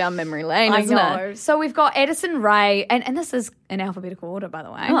a walk down memory lane, isn't it? So we've got Addison Rae, and this is in alphabetical order, by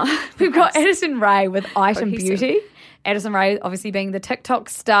the way. We've got Addison Rae with Item Beauty. Addison Rae, obviously being the TikTok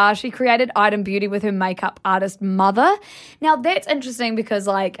star, she created Item Beauty with her makeup artist mother. Now, that's interesting because,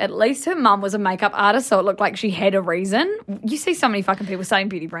 like, at least her mum was a makeup artist, so it looked like she had a reason. You see so many fucking people saying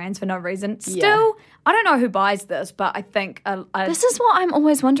beauty brands for no reason. Still, I don't know who buys this, but I think... this is what I'm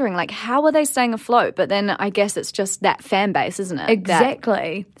always wondering. Like, how are they staying afloat? But then I guess it's just that fan base, isn't it?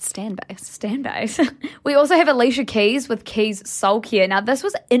 Exactly. Stand base. Stand base. We also have Alicia Keys with Keys Soul Care. Now, this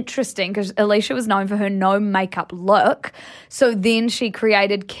was interesting because Alicia was known for her no makeup look. So then she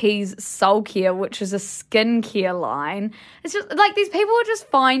created Keys Soul Care, which is a skincare line. It's just like these people are just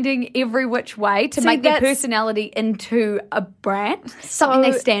finding every which way to make their personality into a brand, something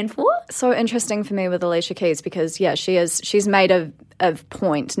they stand for. So interesting for me with Alicia Keys because, she's made a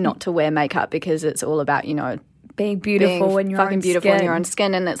point not to wear makeup because it's all about, being beautiful in your fucking own beautiful skin. in your own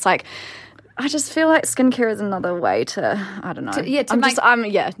skin. And it's like, I just feel like skincare is another way to, I don't know. I'm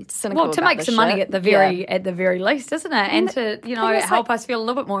cynical Well, to about make this some money shit. at the very least, isn't it? And to, help us feel a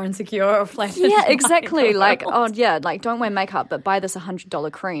little bit more insecure or flattered. Yeah, by exactly. the Like, world. don't wear makeup, but buy this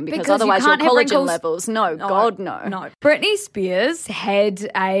 $100 cream because you otherwise your can't have collagen wrinkles. levels. No, God, no. No. Britney Spears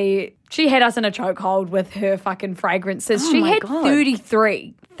she had us in a chokehold with her fucking fragrances. Oh She my had God.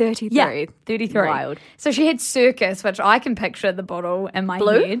 33. 33. Yeah, 33. Wild. So she had Circus, which I can picture the bottle in my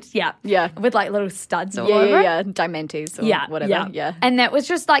Blue? head. Yeah. Yeah. With like little studs all over it. Yeah. Diamantes or whatever. Yeah. And that was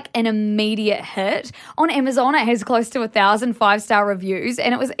just like an immediate hit. On Amazon, it has close to 1,000 5-star reviews,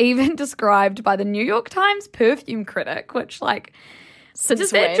 and it was even described by the New York Times perfume critic, which like,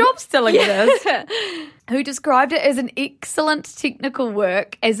 does that job still exist? Who described it as an excellent technical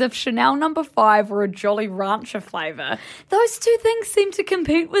work, as if Chanel No. 5 were a Jolly Rancher flavour. Those two things seem to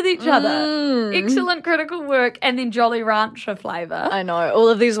compete with each other. Excellent critical work and then Jolly Rancher flavour. I know. All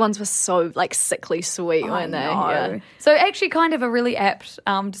of these ones were so like sickly sweet, weren't they? Yeah. So actually kind of a really apt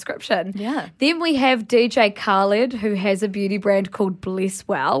description. Yeah. Then we have DJ Khaled, who has a beauty brand called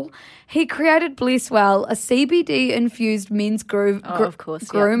Blesswell. He created Blesswell, a CBD-infused men's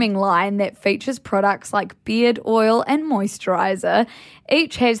grooming line that features products like beard oil and moisturizer.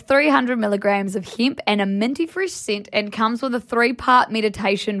 Each has 300 milligrams of hemp and a minty fresh scent and comes with a 3-part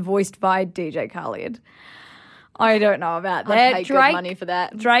meditation voiced by DJ Khaled. I don't know about that. I'd pay good money for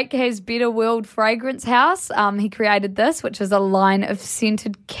that. Drake has Better World Fragrance House. He created this, which is a line of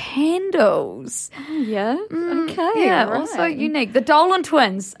scented candles. Yeah. Okay. Yeah, right. also unique. The Dolan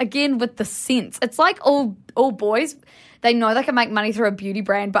twins, again with the scents. It's like all boys, they know they can make money through a beauty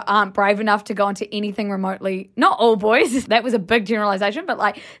brand but aren't brave enough to go into anything remotely. Not all boys, that was a big generalization, but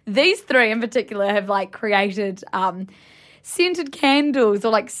like these three in particular have like created scented candles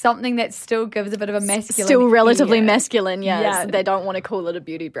or like something that still gives a bit of a masculine Still relatively air. masculine, Yeah. yeah. They don't want to call it a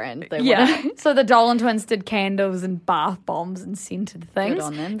beauty brand. They Yeah. want So the Dolan twins did candles and bath bombs and scented things.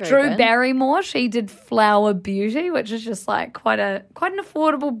 on them, very Drew good. Barrymore, she did Flower Beauty, which is just like quite an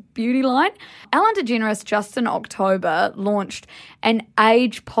affordable beauty line. Ellen DeGeneres just in October launched an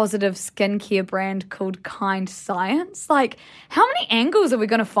age-positive skincare brand called Kind Science. Like, how many angles are we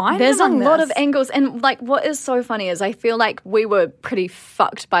going to find? There's a among lot this? of angles. And like what is so funny is I feel like we were pretty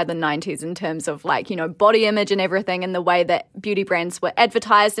fucked by the 90s in terms of like, body image and everything and the way that beauty brands were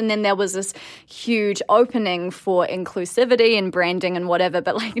advertised. And then there was this huge opening for inclusivity and branding and whatever.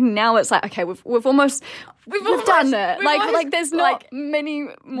 But like now it's like, okay, we've done it. There's not many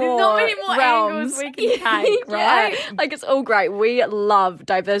more angles realms we can take, right? Yeah. Like it's all great. We love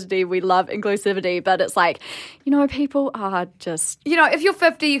diversity. We love inclusivity. But it's like, people are just... if you're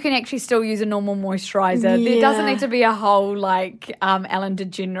 50, you can actually still use a normal moisturizer. There doesn't need to be a whole Ellen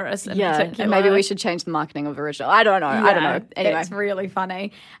DeGeneres in particular. And maybe we should change the marketing of Original. I don't know. Anyway. It's really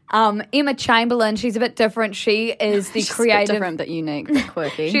funny. Emma Chamberlain, she's a bit different. She is the She's creative... a bit different but unique, but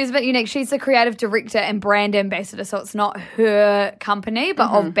quirky. She's a bit unique. She's the creative director and brand ambassador, so it's not her company, but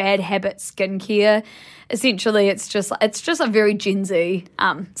of Bad Habit Skincare. essentially it's just a very Gen Z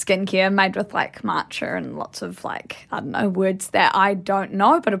skincare made with like matcha and lots of like, I don't know, words that I don't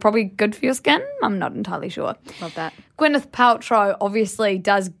know but are probably good for your skin. I'm not entirely sure. Love that. Gwyneth Paltrow obviously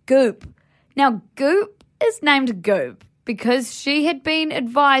does Goop. Now Goop is named Goop because she had been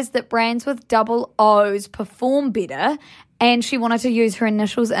advised that brands with double O's perform better and she wanted to use her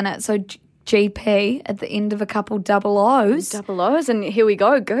initials in it. So GP at the end of a couple double O's. Double O's, and here we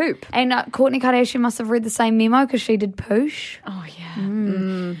go, Goop. And Kourtney Kardashian must have read the same memo because she did Poosh. Oh,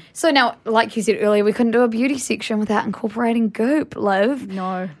 yeah. So now, like you said earlier, we couldn't do a beauty section without incorporating Goop, Liv.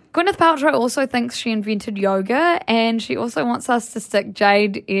 No. Gwyneth Paltrow also thinks she invented yoga, and she also wants us to stick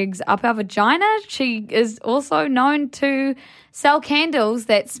jade eggs up our vagina. She is also known to sell candles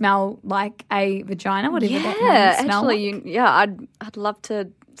that smell like a vagina, whatever that might smell actually, like. I'd love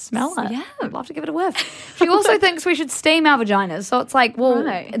to Smell it. Yeah. I'd love to give it a whiff. She also thinks we should steam our vaginas. So it's like, well,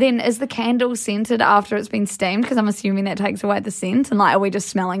 then is the candle scented after it's been steamed? Because I'm assuming that takes away the scent. And like, are we just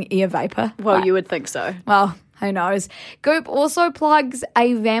smelling air vapor? Well, like, you would think so. Well, who knows? Goop also plugs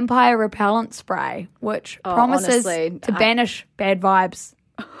a vampire repellent spray, which promises honestly, to banish bad vibes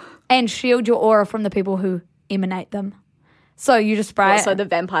and shield your aura from the people who emanate them. So you just spray it. So the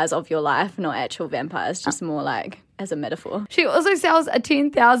vampires of your life, not actual vampires, just more like as a metaphor. She also sells a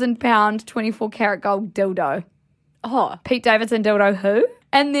 £10,000 24 karat gold dildo. Oh. Pete Davidson dildo who?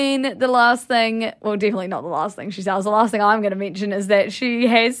 And then the last thing, well, definitely not the last thing she sells. The last thing I'm going to mention is that she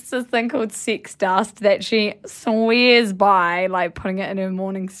has this thing called sex dust that she swears by, like putting it in her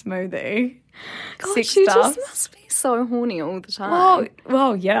morning smoothie. God, sex she dust. just must be so horny all the time.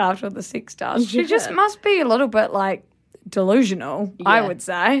 Well, yeah, after the sex dust. She just must be a little bit like delusional, I would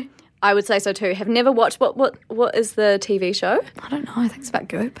say. I would say so too. Have never watched, what is the TV show? I don't know. I think it's about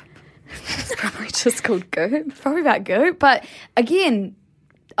Goop. It's probably just called Goop. It's probably about Goop. But again,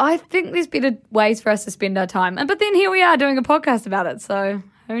 I think there's better ways for us to spend our time. But then here we are doing a podcast about it. So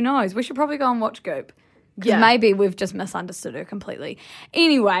who knows? We should probably go and watch Goop. Because maybe we've just misunderstood her completely.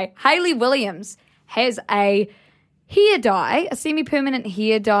 Anyway, Hayley Williams has a hair dye, a semi-permanent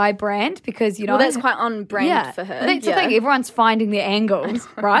hair dye brand because, you know. Well, that's quite on brand for her. Well, that's the thing. Everyone's finding their angles,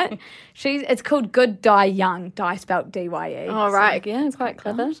 right? It's called Good Dye Young. Dye spelt D-Y-E. Oh, right. Yeah, it's quite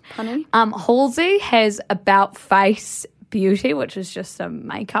clever. Punny. Halsey has About Face Beauty, which is just a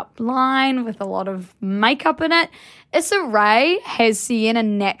makeup line with a lot of makeup in it. Issa Rae has Sienna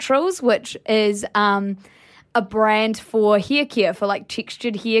Naturals, which is a brand for hair care, for like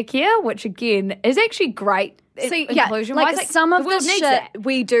textured hair care, which again is actually great. See, inclusion-wise. like some of the world the needs shit that.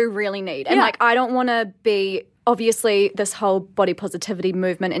 we do really need. And like, I don't want to be, obviously this whole body positivity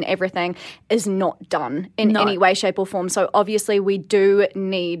movement and everything is not done in any way, shape or form. So obviously we do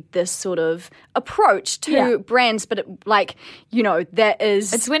need this sort of approach to brands, but that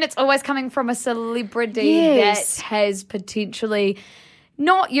is. It's when it's always coming from a celebrity Yes. that has potentially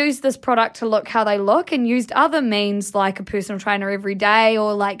not used this product to look how they look and used other means like a personal trainer every day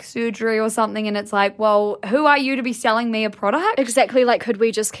or like surgery or something, and it's like, well, who are you to be selling me a product? Exactly. Like, could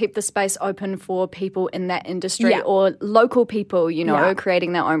we just keep the space open for people in that industry or local people,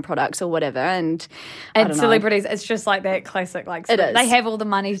 creating their own products or whatever? And celebrities, it's just like that classic, like, It is. they have all the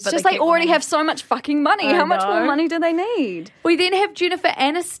money, but just they they keep already wanting- have so much fucking money. How much more money do they need? We then have Jennifer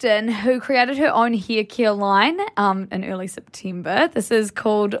Aniston, who created her own hair care line in early September. This is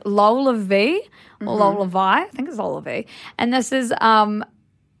called Lola V, or Lola Vi. I think it's Lola V. And this is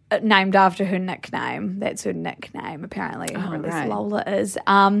named after her nickname. That's her nickname, apparently. Or at least Lola is.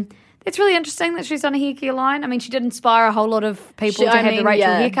 It's really interesting that she's done a hair care line. I mean, she did inspire a whole lot of people to have the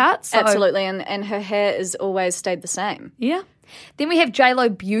Rachel haircut. So. Absolutely, and her hair has always stayed the same. Yeah. Then we have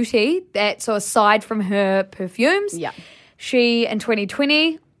JLo Beauty. So aside from her perfumes, she in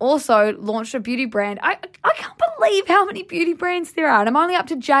 2020 also launched a beauty brand. I can't believe how many beauty brands there are. And I'm only up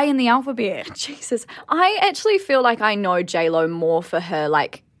to J in the alphabet. Jesus. I actually feel like I know JLo more for her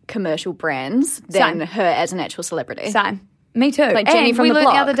like commercial brands than her as an actual celebrity. Same. Me too. Like Jenny and from we the learned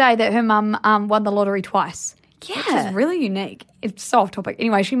block. the other day that her mum won the lottery twice. Yeah. Which is really unique. It's so off topic.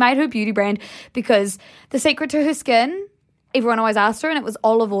 Anyway, she made her beauty brand because the secret to her skin, everyone always asked her, and it was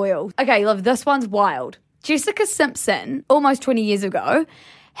olive oil. Okay, love, this one's wild. Jessica Simpson, almost 20 years ago,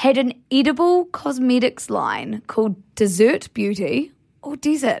 had an edible cosmetics line called Dessert Beauty, or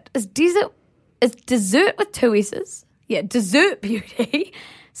Desert. Is dessert with two S's? Yeah, Dessert Beauty,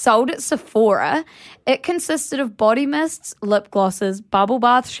 sold at Sephora. It consisted of body mists, lip glosses, bubble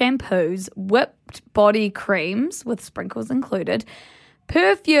bath shampoos, whipped body creams with sprinkles included,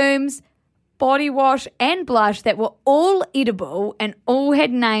 perfumes, body wash and blush that were all edible and all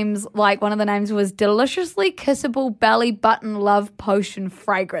had names, like one of the names was Deliciously Kissable Belly Button Love Potion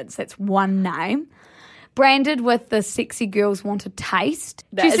Fragrance. That's one name. branded with the sexy girls want a taste.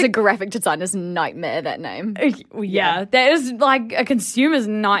 That is a graphic designer's nightmare, that name. Yeah, that is like a consumer's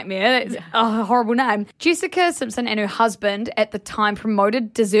nightmare. That's a horrible name. Jessica Simpson and her husband at the time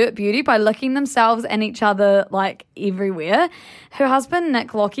promoted dessert beauty by licking themselves and each other like everywhere. Her husband,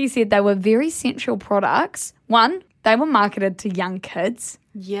 Nick Lockie, said they were very sensual products. One, they were marketed to young kids.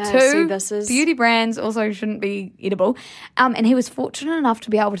 Yeah, Two, see, this is... beauty brands also shouldn't be edible. And he was fortunate enough to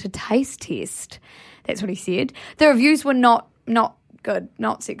be able to taste test. That's what he said. The reviews were not good,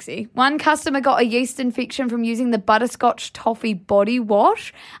 not sexy. One customer got a yeast infection from using the butterscotch toffee body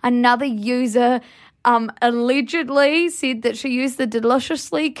wash. Another user allegedly said that she used the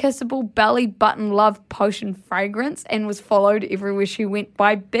deliciously kissable belly button love potion fragrance and was followed everywhere she went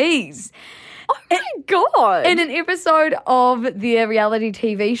by bees. Oh my God. In an episode of their reality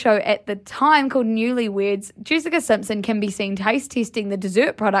TV show at the time called Newlyweds, Jessica Simpson can be seen taste testing the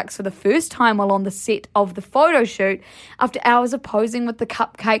dessert products for the first time while on the set of the photo shoot. After hours of posing with the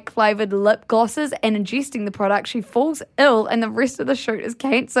cupcake-flavoured lip glosses and ingesting the product, she falls ill and the rest of the shoot is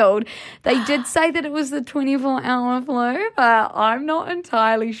cancelled. They did say that it was the 24-hour flu, but I'm not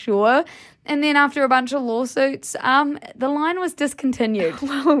entirely sure. And then after a bunch of lawsuits, the line was discontinued.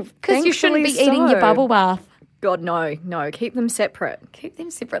 Because you shouldn't be eating your bubble bath. God, no. Keep them separate. Keep them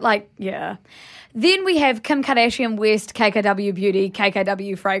separate. Yeah. Then we have Kim Kardashian West, KKW Beauty,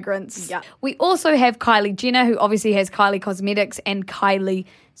 KKW Fragrance. Yeah. We also have Kylie Jenner, who obviously has Kylie Cosmetics and Kylie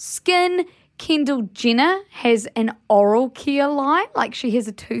Skin. Kendall Jenner has an oral care line. Like she has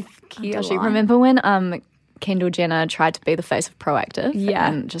a tooth care Does line. you remember when Kendall Jenner tried to be the face of Proactive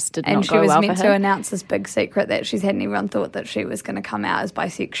and just did not go well for her? And she was meant to announce this big secret that she's had, and everyone thought that she was going to come out as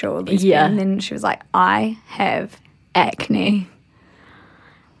bisexual or lesbian. Yeah. And then she was like, I have acne.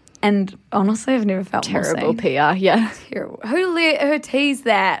 And honestly, I've never felt terrible more seen. PR, yeah. Terrible. Who let her tease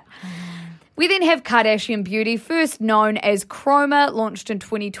that? We then have Kardashian Beauty, first known as Chroma, launched in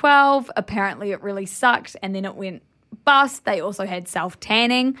 2012. Apparently it really sucked and then it went bust. They also had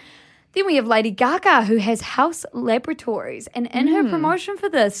self-tanning. Then we have Lady Gaga, who has House Laboratories, and in her promotion for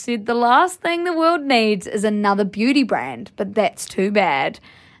this said the last thing the world needs is another beauty brand, but that's too bad.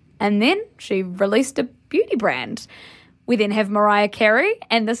 And then she released a beauty brand. We then have Mariah Carey,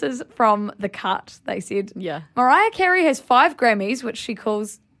 and this is from The Cut, they said. Yeah. Mariah Carey has 5 Grammys, which she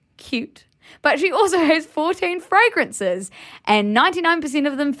calls cute. But she also has 14 fragrances, and 99%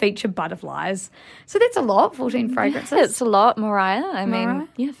 of them feature butterflies. So that's a lot, 14 fragrances. It's a lot, Mariah. I mean,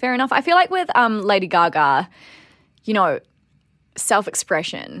 yeah, fair enough. I feel like with Lady Gaga,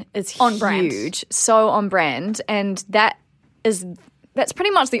 self-expression is On brand. huge, so on brand, and that's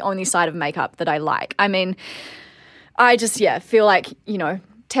pretty much the only side of makeup that I like. I mean, I just, feel like,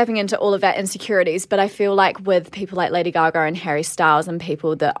 tapping into all of our insecurities, but I feel like with people like Lady Gaga and Harry Styles and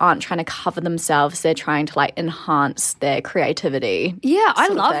people that aren't trying to cover themselves, they're trying to enhance their creativity. Yeah, I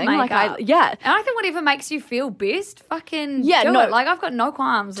sort of love thing. makeup. And I think whatever makes you feel best, fucking do no, it. I've got no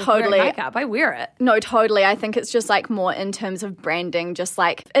qualms with totally. wearing makeup. I wear it. No, totally. I think it's just more in terms of branding, just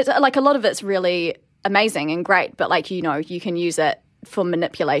it's a lot of it's really amazing and great, but you can use it for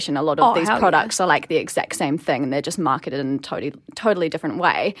manipulation. A lot of these products are the exact same thing and they're just marketed in a totally different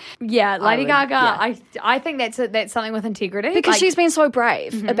way. Yeah, Lady Gaga, I think that's something with integrity. Because she's been so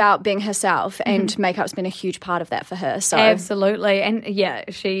brave about being herself and makeup's been a huge part of that for her. So Absolutely. And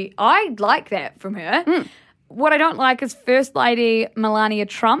I like that from her. What I don't like is First Lady Melania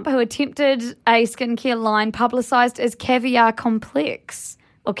Trump, who attempted a skincare line publicised as Caviar Complex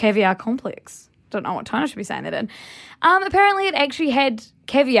or Caviar Complex. Don't know what tone I should be saying that in. Apparently it actually had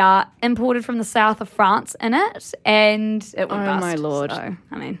caviar imported from the south of France in it, and it went bust. Oh, my Lord. So,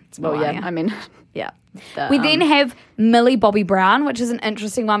 it's yeah. We then have Millie Bobby Brown, which is an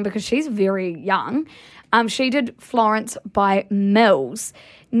interesting one because she's very young. She did Florence by Mills.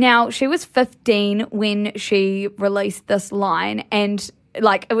 Now, she was 15 when she released this line, and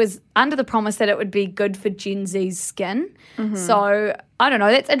it was under the promise that it would be good for Gen Z's skin. So, I don't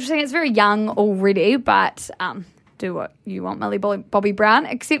know. That's interesting. It's very young already, but do what you want, Millie Bobby Brown.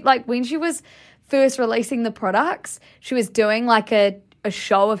 Except, when she was first releasing the products, she was doing, a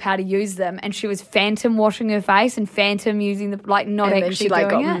show of how to use them, and she was phantom washing her face and phantom using the, not and actually then she, doing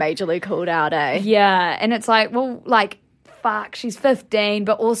got it. majorly called out, eh? Yeah, and it's fuck, she's 15,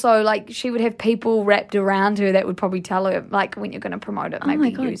 but also she would have people wrapped around her that would probably tell her when you're going to promote it,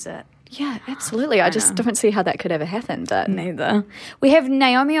 maybe use it. Yeah, absolutely. I just don't see how that could ever happen. But neither. We have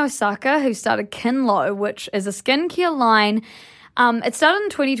Naomi Osaka, who started Kinlo, which is a skincare line It started in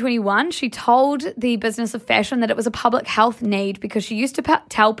 2021. She told the Business of Fashion that it was a public health need because she used to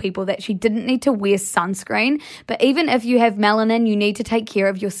tell people that she didn't need to wear sunscreen. But even if you have melanin, you need to take care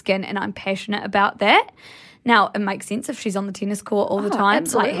of your skin, and I'm passionate about that. Now, it makes sense if she's on the tennis court all the time,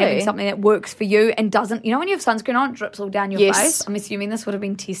 absolutely. like having something that works for you and doesn't, when you have sunscreen on, it drips all down your face. I'm assuming this would have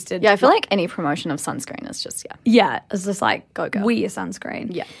been tested. Yeah, I feel like any promotion of sunscreen is just, Yeah, it's just like, go girl. wear your sunscreen.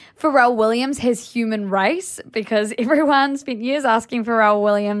 Yeah. Pharrell Williams has human race because everyone spent years asking Pharrell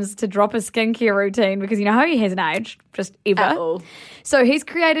Williams to drop his skincare routine because you know how he hasn't aged, just ever. At all. So he's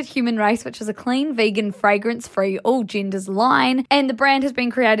created Human Race, which is a clean, vegan, fragrance-free, all genders line. And the brand has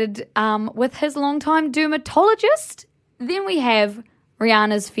been created with his longtime dermatologist. Then we have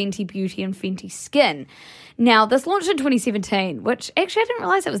Rihanna's Fenty Beauty and Fenty Skin. Now, this launched in 2017, which actually I didn't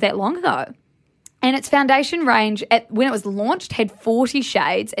realize it was that long ago. And its foundation range, when it was launched, had 40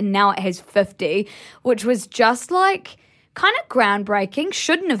 shades, and now it has 50, which was just like kind of groundbreaking.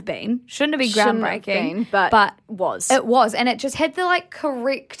 Shouldn't have been groundbreaking. But was. It was. And it just had the like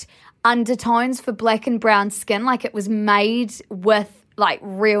correct undertones for black and brown skin. Like it was made with like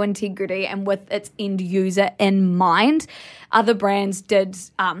real integrity and with its end user in mind. Other brands did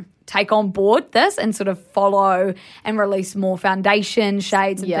take on board this and sort of follow and release more foundation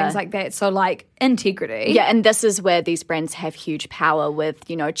shades and things like that. So like integrity. Yeah, and this is where these brands have huge power with,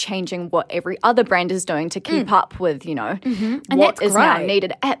 changing what every other brand is doing to keep up with, what is now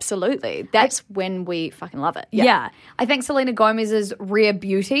needed. Absolutely. That's when we fucking love it. Yeah. I think Selena Gomez's Rare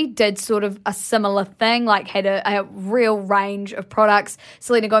Beauty did sort of a similar thing, like had a real range of products.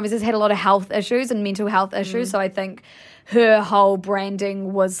 Selena Gomez has had a lot of health issues and mental health issues, so I think her whole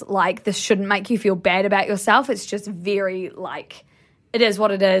branding was like, this shouldn't make you feel bad about yourself. It's just very like, it is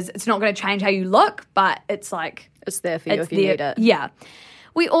what it is. It's not going to change how you look, but it's like, it's there for you if you need it. Yeah.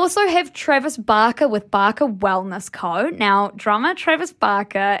 We also have Travis Barker with Barker Wellness Co. Now, drummer Travis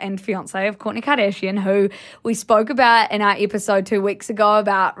Barker and fiance of Kourtney Kardashian, who we spoke about in our episode 2 weeks ago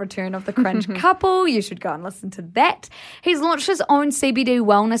about Return of the Cringe Couple. You should go and listen to that. He's launched his own CBD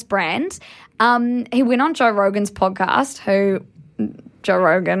wellness brand. He went on Joe Rogan's podcast, who Joe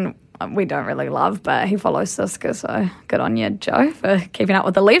Rogan we don't really love, but he follows Siska, so good on you, Joe, for keeping up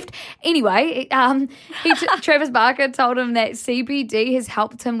with the left. Anyway, Travis Barker told him that CBD has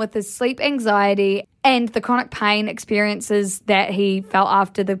helped him with his sleep anxiety and the chronic pain experiences that he felt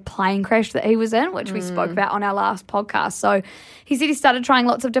after the plane crash that he was in, which we spoke about on our last podcast. So he said he started trying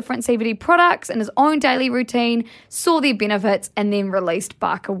lots of different CBD products in his own daily routine, saw their benefits, and then released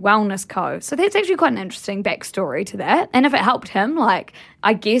Barker Wellness Co. So that's actually quite an interesting backstory to that. And if it helped him, like,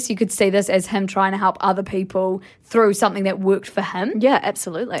 I guess you could see this as him trying to help other people through something that worked for him. Yeah,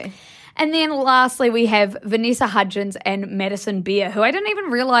 absolutely. And then lastly, we have Vanessa Hudgens and Madison Beer, who I didn't even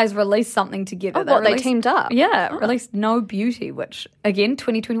realise released something together. They teamed up? Yeah, released No Beauty, which, again,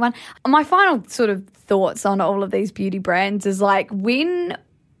 2021. My final sort of thoughts on all of these beauty brands is like when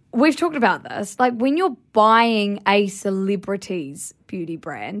we've talked about this, like when you're buying a celebrity's beauty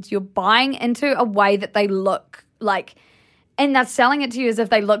brand, you're buying into a way that they look like. And they're selling it to you as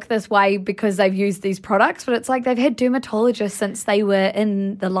if they look this way because they've used these products, but it's like they've had dermatologists since they were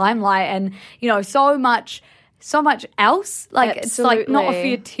in the limelight and, so much else. Like, It's like not a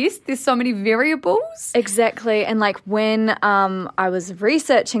fair test. There's so many variables. Exactly. And like when I was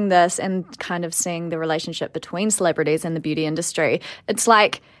researching this and kind of seeing the relationship between celebrities and the beauty industry, it's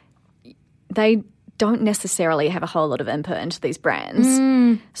like they don't necessarily have a whole lot of input into these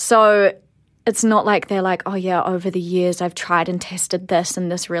brands. So it's not like they're like, oh yeah, over the years I've tried and tested this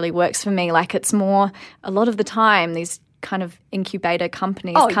and this really works for me. Like it's more, a lot of the time, these kind of incubator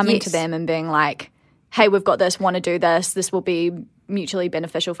companies coming to them and being like, hey, we've got this, want to do this. This will be mutually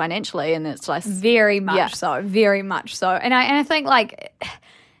beneficial financially. And it's like very much so. And I think like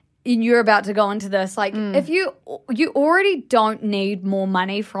you're about to go into this, like if you already don't need more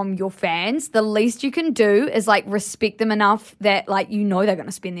money from your fans, the least you can do is like respect them enough that like they're going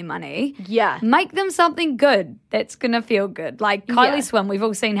to spend their money. Yeah. Make them something good that's going to feel good. Like Kylie Swim, we've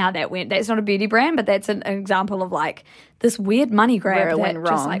all seen how that went. That's not a beauty brand, but that's an example of like this weird money grab that went wrong.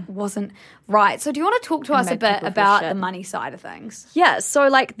 Just like wasn't right. So do you want to talk to us a bit about the money side of things? Yeah. So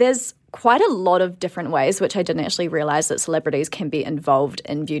like there's quite a lot of different ways, which I didn't actually realize that celebrities can be involved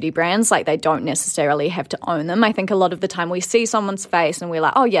in beauty brands. Like they don't necessarily have to own them. I think a lot of the time we see someone's face and we're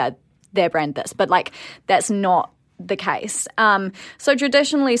like, oh yeah, their brand this. But like that's not the case. So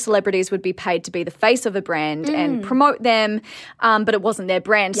traditionally celebrities would be paid to be the face of a brand and promote them, but it wasn't their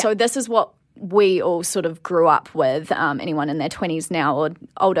brand. Yeah. So this is what we all sort of grew up with, anyone in their 20s now or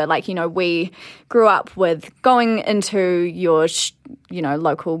older, like, we grew up with going into your,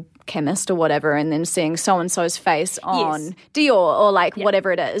 local chemist or whatever and then seeing so-and-so's face on Dior or like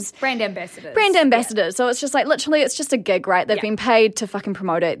whatever it is. Brand ambassadors. Yeah. So it's just like literally it's just a gig, right? They've been paid to fucking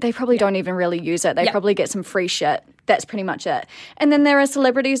promote it. They probably don't even really use it. They probably get some free shit. That's pretty much it. And then there are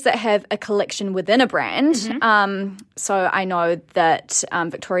celebrities that have a collection within a brand. So I know that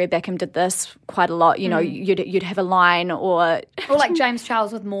Victoria Beckham did this quite a lot. You know, you'd have a line or like James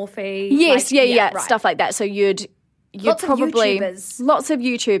Charles with Morphe. Yes, like, right. Stuff. Stuff like that. So you'd Lots probably of YouTubers. Lots of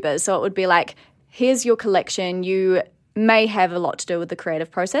YouTubers. So it would be like, here's your collection. You may have a lot to do with the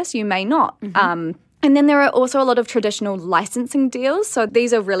creative process. You may not. And then there are also a lot of traditional licensing deals. So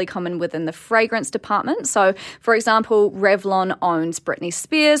these are really common within the fragrance department. So, for example, Revlon owns Britney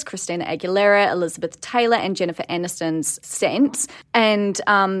Spears, Christina Aguilera, Elizabeth Taylor, and Jennifer Aniston's scents. And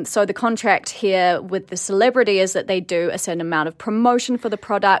so the contract here with the celebrity is that they do a certain amount of promotion for the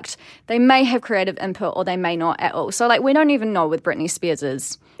product. They may have creative input or they may not at all. So, like, we don't even know with Britney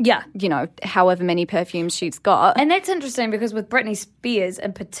Spears's, you know, however many perfumes she's got. And that's interesting because with Britney Spears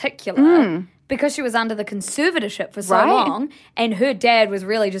in particular, because she was under the conservatorship for so long and her dad was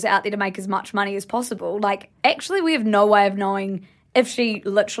really just out there to make as much money as possible, like, actually we have no way of knowing if she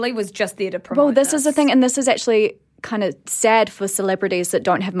literally was just there to promote Well, this is the thing, and this is actually kind of sad for celebrities that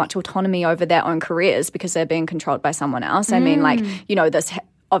don't have much autonomy over their own careers because they're being controlled by someone else. I mean, like, you know, this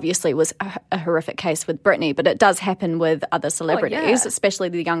obviously was a horrific case with Britney, but it does happen with other celebrities, especially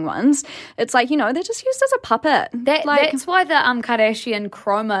the young ones. It's like, you know, they're just used as a puppet. That's why the Kardashian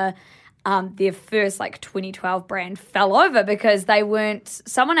Chroma, their first like 2012 brand fell over because they weren't,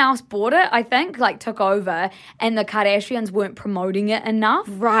 someone else bought it, I think, like took over, and the Kardashians weren't promoting it enough.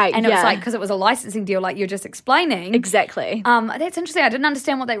 Right, and it was like, because it was a licensing deal like you're just explaining. Exactly. That's interesting. I didn't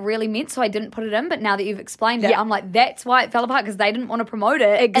understand what that really meant, so I didn't put it in, but now that you've explained it, I'm like, that's why it fell apart, because they didn't want to promote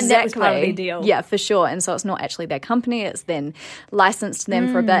it. Exactly. And that was part of their deal. Yeah, for sure. And so it's not actually their company, it's then licensed to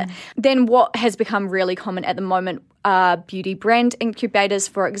them for a bit. Then what has become really common at the moment are beauty brand incubators.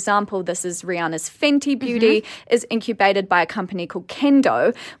 For example, this is Rihanna's Fenty Beauty is incubated by a company called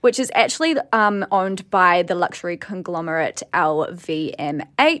Kendo, which is actually owned by the luxury conglomerate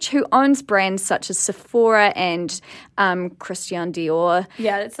LVMH, who owns brands such as Sephora and Christian Dior.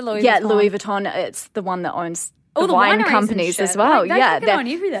 Yeah, it's a Louis Vuitton. Yeah, Louis Vuitton. It's the one that owns the wine wine companies as well. Like,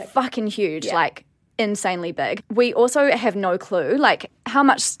 they're fucking huge. Like, insanely big. We also have no clue, like, how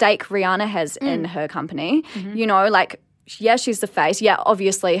much stake Rihanna has in her company. You know, like, yeah, she's the face. Yeah,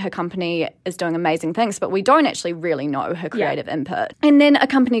 obviously her company is doing amazing things, but we don't actually really know her creative input. And then a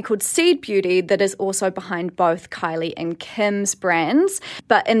company called Seed Beauty that is also behind both Kylie and Kim's brands.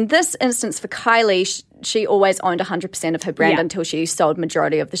 But in this instance for Kylie, she always owned 100% of her brand until she sold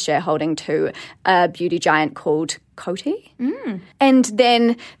majority of the shareholding to a beauty giant called Coty. And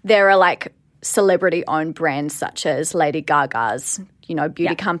then there are like celebrity-owned brands such as Lady Gaga's, you know,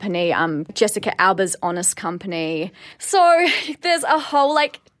 beauty company, Jessica Alba's Honest Company. So there's a whole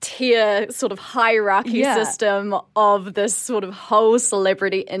like tier sort of hierarchy system of this sort of whole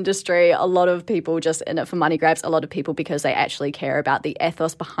celebrity industry. A lot of people just in it for money grabs, a lot of people because they actually care about the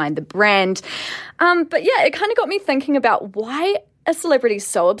ethos behind the brand. But yeah, it kind of got me thinking about why a celebrity is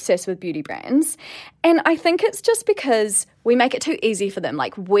so obsessed with beauty brands. And I think it's just because we make it too easy for them.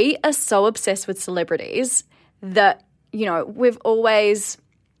 Like, we are so obsessed with celebrities that, you know, we've always,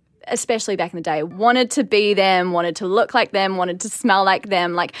 especially back in the day, wanted to be them, wanted to look like them, wanted to smell like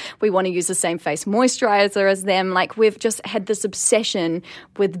them. Like, we want to use the same face moisturizer as them. Like, we've just had this obsession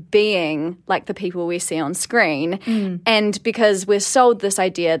with being like the people we see on screen. And because we're sold this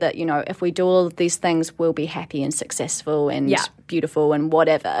idea that, you know, if we do all of these things, we'll be happy and successful and beautiful and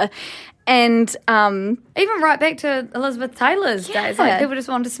whatever. And even right back to Elizabeth Taylor's days, like, people just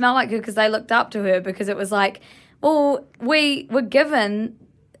wanted to smell like her because they looked up to her, because it was like, well, we were given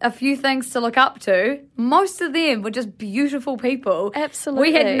a few things to look up to. Most of them were just beautiful people. Absolutely.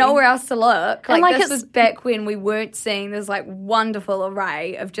 We had nowhere else to look. And like this was back when we weren't seeing this like wonderful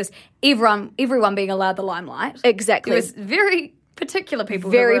array of just everyone being allowed the limelight. Exactly. There was very particular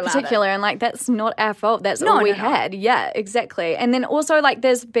people very who were particular, and like that's not our fault. That's all we had. Yeah, exactly. And then also like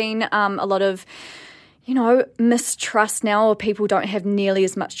there's been a lot of, you know, mistrust now, or people don't have nearly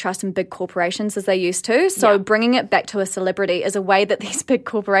as much trust in big corporations as they used to. So bringing it back to a celebrity is a way that these big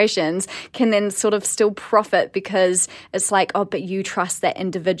corporations can then sort of still profit, because it's like, oh, but you trust that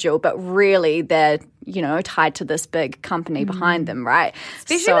individual, but really they're, you know, tied to this big company behind them, right?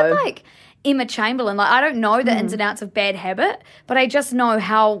 Especially with like Emma Chamberlain. Like, I don't know the ins and outs of Bad Habit, but I just know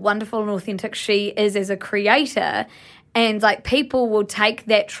how wonderful and authentic she is as a creator. And, like, people will take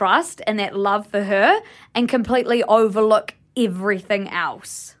that trust and that love for her and completely overlook everything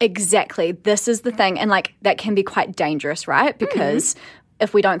else. Exactly. This is the thing. And, like, that can be quite dangerous, right? Because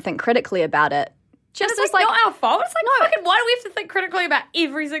if we don't think critically about it. Just It's like, not our fault. It's like, fucking, why do we have to think critically about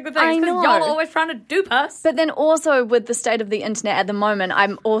every single thing? I Because know. y'all are always trying to dupe us. But then also with the state of the internet at the moment,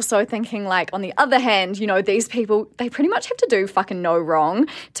 I'm also thinking like, on the other hand, you know, these people, they pretty much have to do fucking no wrong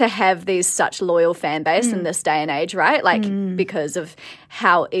to have these such loyal fan base in this day and age, right? Like because of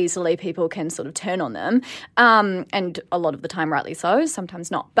how easily people can sort of turn on them. And a lot of the time rightly so,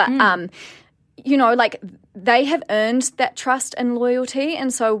 sometimes not. But you know, like they have earned that trust and loyalty,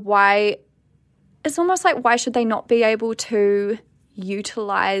 and so why... It's almost like, why should they not be able to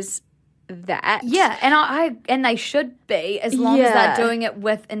utilize that? Yeah, and they should be, as long as they're doing it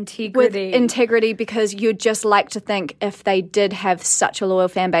with integrity. With integrity, because you'd just like to think if they did have such a loyal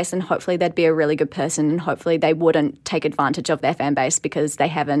fan base, and hopefully they'd be a really good person, and hopefully they wouldn't take advantage of their fan base because they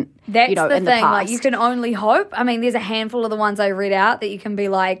haven't, That's you know, the in thing. the past. Like, you can only hope. I mean, there's a handful of the ones I read out that you can be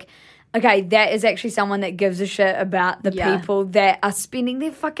like, okay, that is actually someone that gives a shit about the people that are spending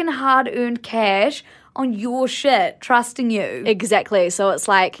their fucking hard-earned cash on your shit, trusting you. Exactly. So it's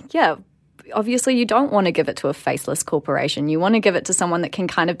like, yeah, obviously you don't want to give it to a faceless corporation. You want to give it to someone that can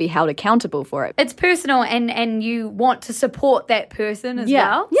kind of be held accountable for it. It's personal, and you want to support that person as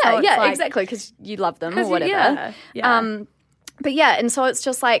well. Yeah, So it's yeah, like, exactly, because you love them or you- whatever. yeah. But yeah, and so it's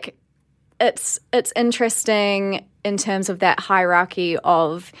just like, it's interesting in terms of that hierarchy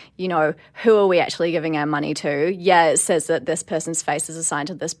of, you know, who are we actually giving our money to? Yeah, it says that this person's face is assigned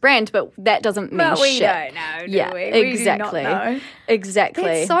to this brand, but that doesn't mean But we shit. don't know, do yeah, we? We do not exactly. know. Exactly.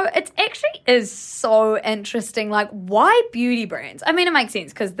 It actually is so interesting. Like, why beauty brands? I mean, it makes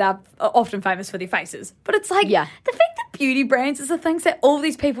sense because they're often famous for their faces. But it's like, Yeah. the fact that beauty brands is the things that all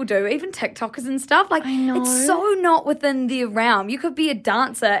these people do, even TikTokers and stuff, like, I know. it's so not within their realm. You could be a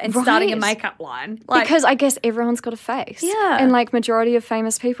dancer and starting a Right. makeup line. Like, Because I guess everyone's got a face. Yeah. And like majority of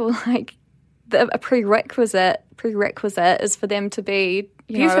famous people, like a prerequisite is for them to be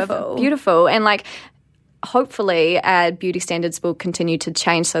Beautiful. beautiful. And like hopefully our beauty standards will continue to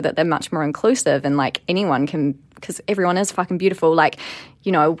change so that they're much more inclusive and like anyone can, because everyone is fucking beautiful. Like,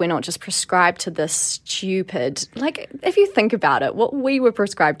 you know, we're not just prescribed to this stupid, like if you think about it, what we were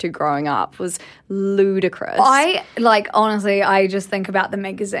prescribed to growing up was ludicrous. Honestly, I just think about the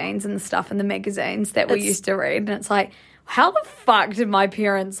magazines and the stuff in the magazines that we used to read, and it's like, how the fuck did my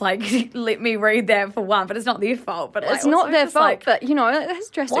parents like let me read that for one? But it's not their fault. But like, It's not also their just, fault, like, but you know, it has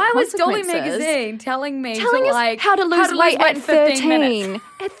drastic why was Dolly consequences. Magazine telling me Telling to, us like, how to lose weight at in 15 minutes? 13.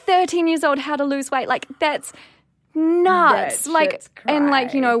 At 13 years old, how to lose weight. Like, that's nuts. That Like, shit's and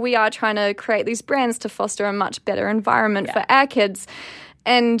like, you know, cray. we are trying to create these brands to foster a much better environment for our kids.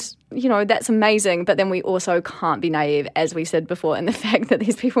 And, you know, that's amazing. But then we also can't be naive, as we said before, in the fact that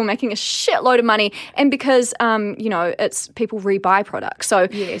these people are making a shitload of money. And because, you know, it's people rebuy products. So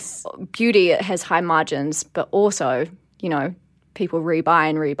Yes. beauty, it has high margins, but also, you know, people rebuy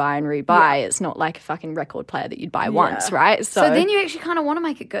and rebuy and rebuy. Yeah. It's not like a fucking record player that you'd buy once, right? So then you actually kind of want to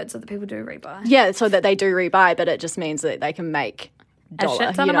make it good so that people do rebuy. yeah, so that they do rebuy, but it just means that they can make A dollar,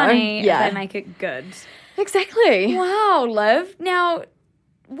 shit ton you of know? money Yeah, if they make it good. exactly. Wow, Liv. Now,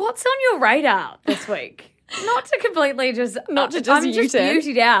 what's on your radar this week? Not to completely just... Not to just I'm just U-turn.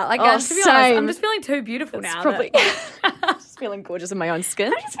 beautied out. Like, Oh, to be honest, same. I'm just feeling too beautiful now. Probably that- just feeling gorgeous in my own skin.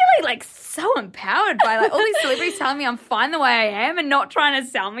 I'm just feeling like so empowered by like all these celebrities telling me I'm fine the way I am and not trying to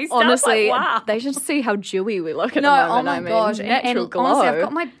sell me stuff. Honestly, like, wow. they should see how dewy we look at No, the moment. oh my I mean, gosh. natural and glow. honestly, I've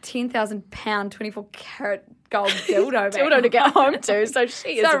got my 10,000 pound, 24 karat gold dildo back. dildo to get home to, so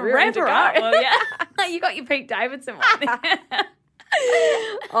she is So ready wrap to her go. up, will ya? You got your Pete Davidson one.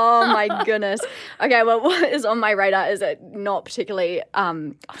 Oh my goodness. Okay, well, what is on my radar is it not particularly, I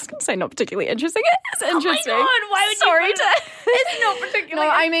was going to say not particularly interesting. It is interesting. Oh my God, why would Sorry you put it? It's not particularly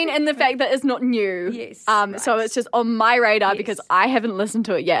No, I mean in the fact that it's not new. Yes, So right. it's just on my radar Yes. because I haven't listened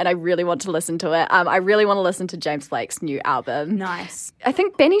to it yet and I really want to listen to it. I really want to listen to James Blake's new album. Nice. I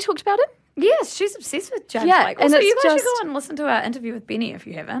think Benny talked about it. Yes, she's obsessed with James Yeah, Blake. and Also, it's you guys should just- go and listen to our interview with Benny if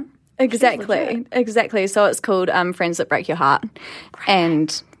you haven't. Exactly. So it's called Friends That Break Your Heart.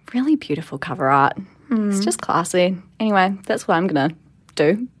 And really beautiful cover art. It's just classy. Anyway, that's what I'm going to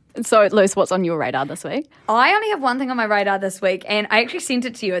do. So, Luce, what's on your radar this week? I only have one thing on my radar this week, and I actually sent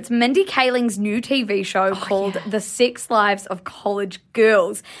it to you. It's Mindy Kaling's new TV show called The Sex Lives of College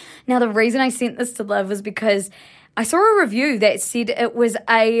Girls. Now, the reason I sent this to Liv was because I saw a review that said it was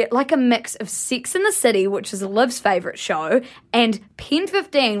a mix of Sex and the City, which is Liv's favourite show, and Pen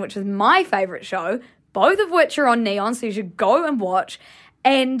 15, which is my favourite show, both of which are on Neon, so you should go and watch.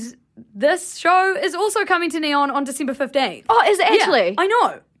 And this show is also coming to Neon on December 15th. Oh, is it Yeah, actually? I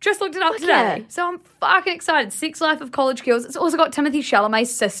know. Just looked it up today. yeah. So I'm fucking excited. Sex Life of College Girls. It's also got Timothy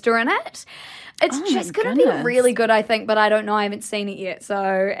Chalamet's sister in it. It's Oh just my going to be goodness. really good, I think, but I don't know. I haven't seen it yet. So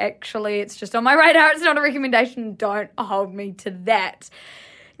actually, it's just on my radar. It's not a recommendation. Don't hold me to that.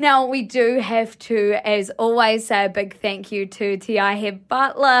 Now, we do have to, as always, say a big thank you to T.I. Heb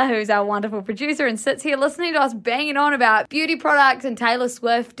Butler, who's our wonderful producer and sits here listening to us banging on about beauty products and Taylor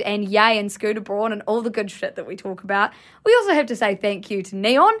Swift and Ye and Scooter Braun and all the good shit that we talk about. We also have to say thank you to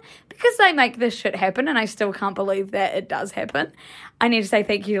Neon because they make this shit happen, and I still can't believe that it does happen. I need to say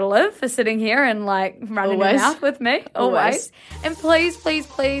thank you to Liv for sitting here and running her Always. mouth with me. Always. And please, please,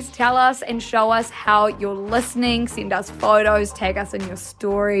 please tell us and show us how you're listening. Send us photos, tag us in your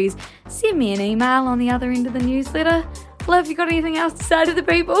stories. Send me an email on the other end of the newsletter. Liv, you got anything else to say to the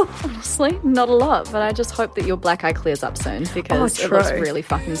people? Honestly, not a lot, but I just hope that your black eye clears up soon because it looks true. really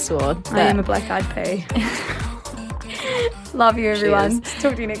fucking sore. I am a black-eyed pea. Love you, everyone. Cheers.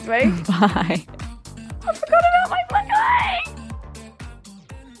 Talk to you next week. Bye. I forgot about my black eye.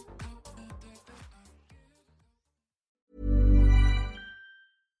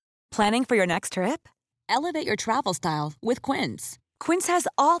 Planning for your next trip? Elevate your travel style with Quince. Quince has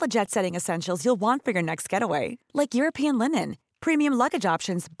all the jet-setting essentials you'll want for your next getaway, like European linen, premium luggage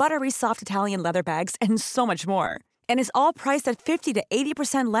options, buttery soft Italian leather bags, and so much more. And is all priced at 50 to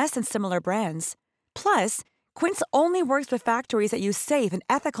 80% less than similar brands. Plus, Quince only works with factories that use safe and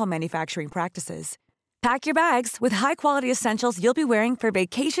ethical manufacturing practices. Pack your bags with high-quality essentials you'll be wearing for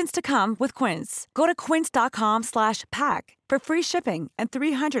vacations to come with Quince. Go to quince.com/pack for free shipping and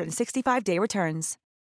 365-day returns.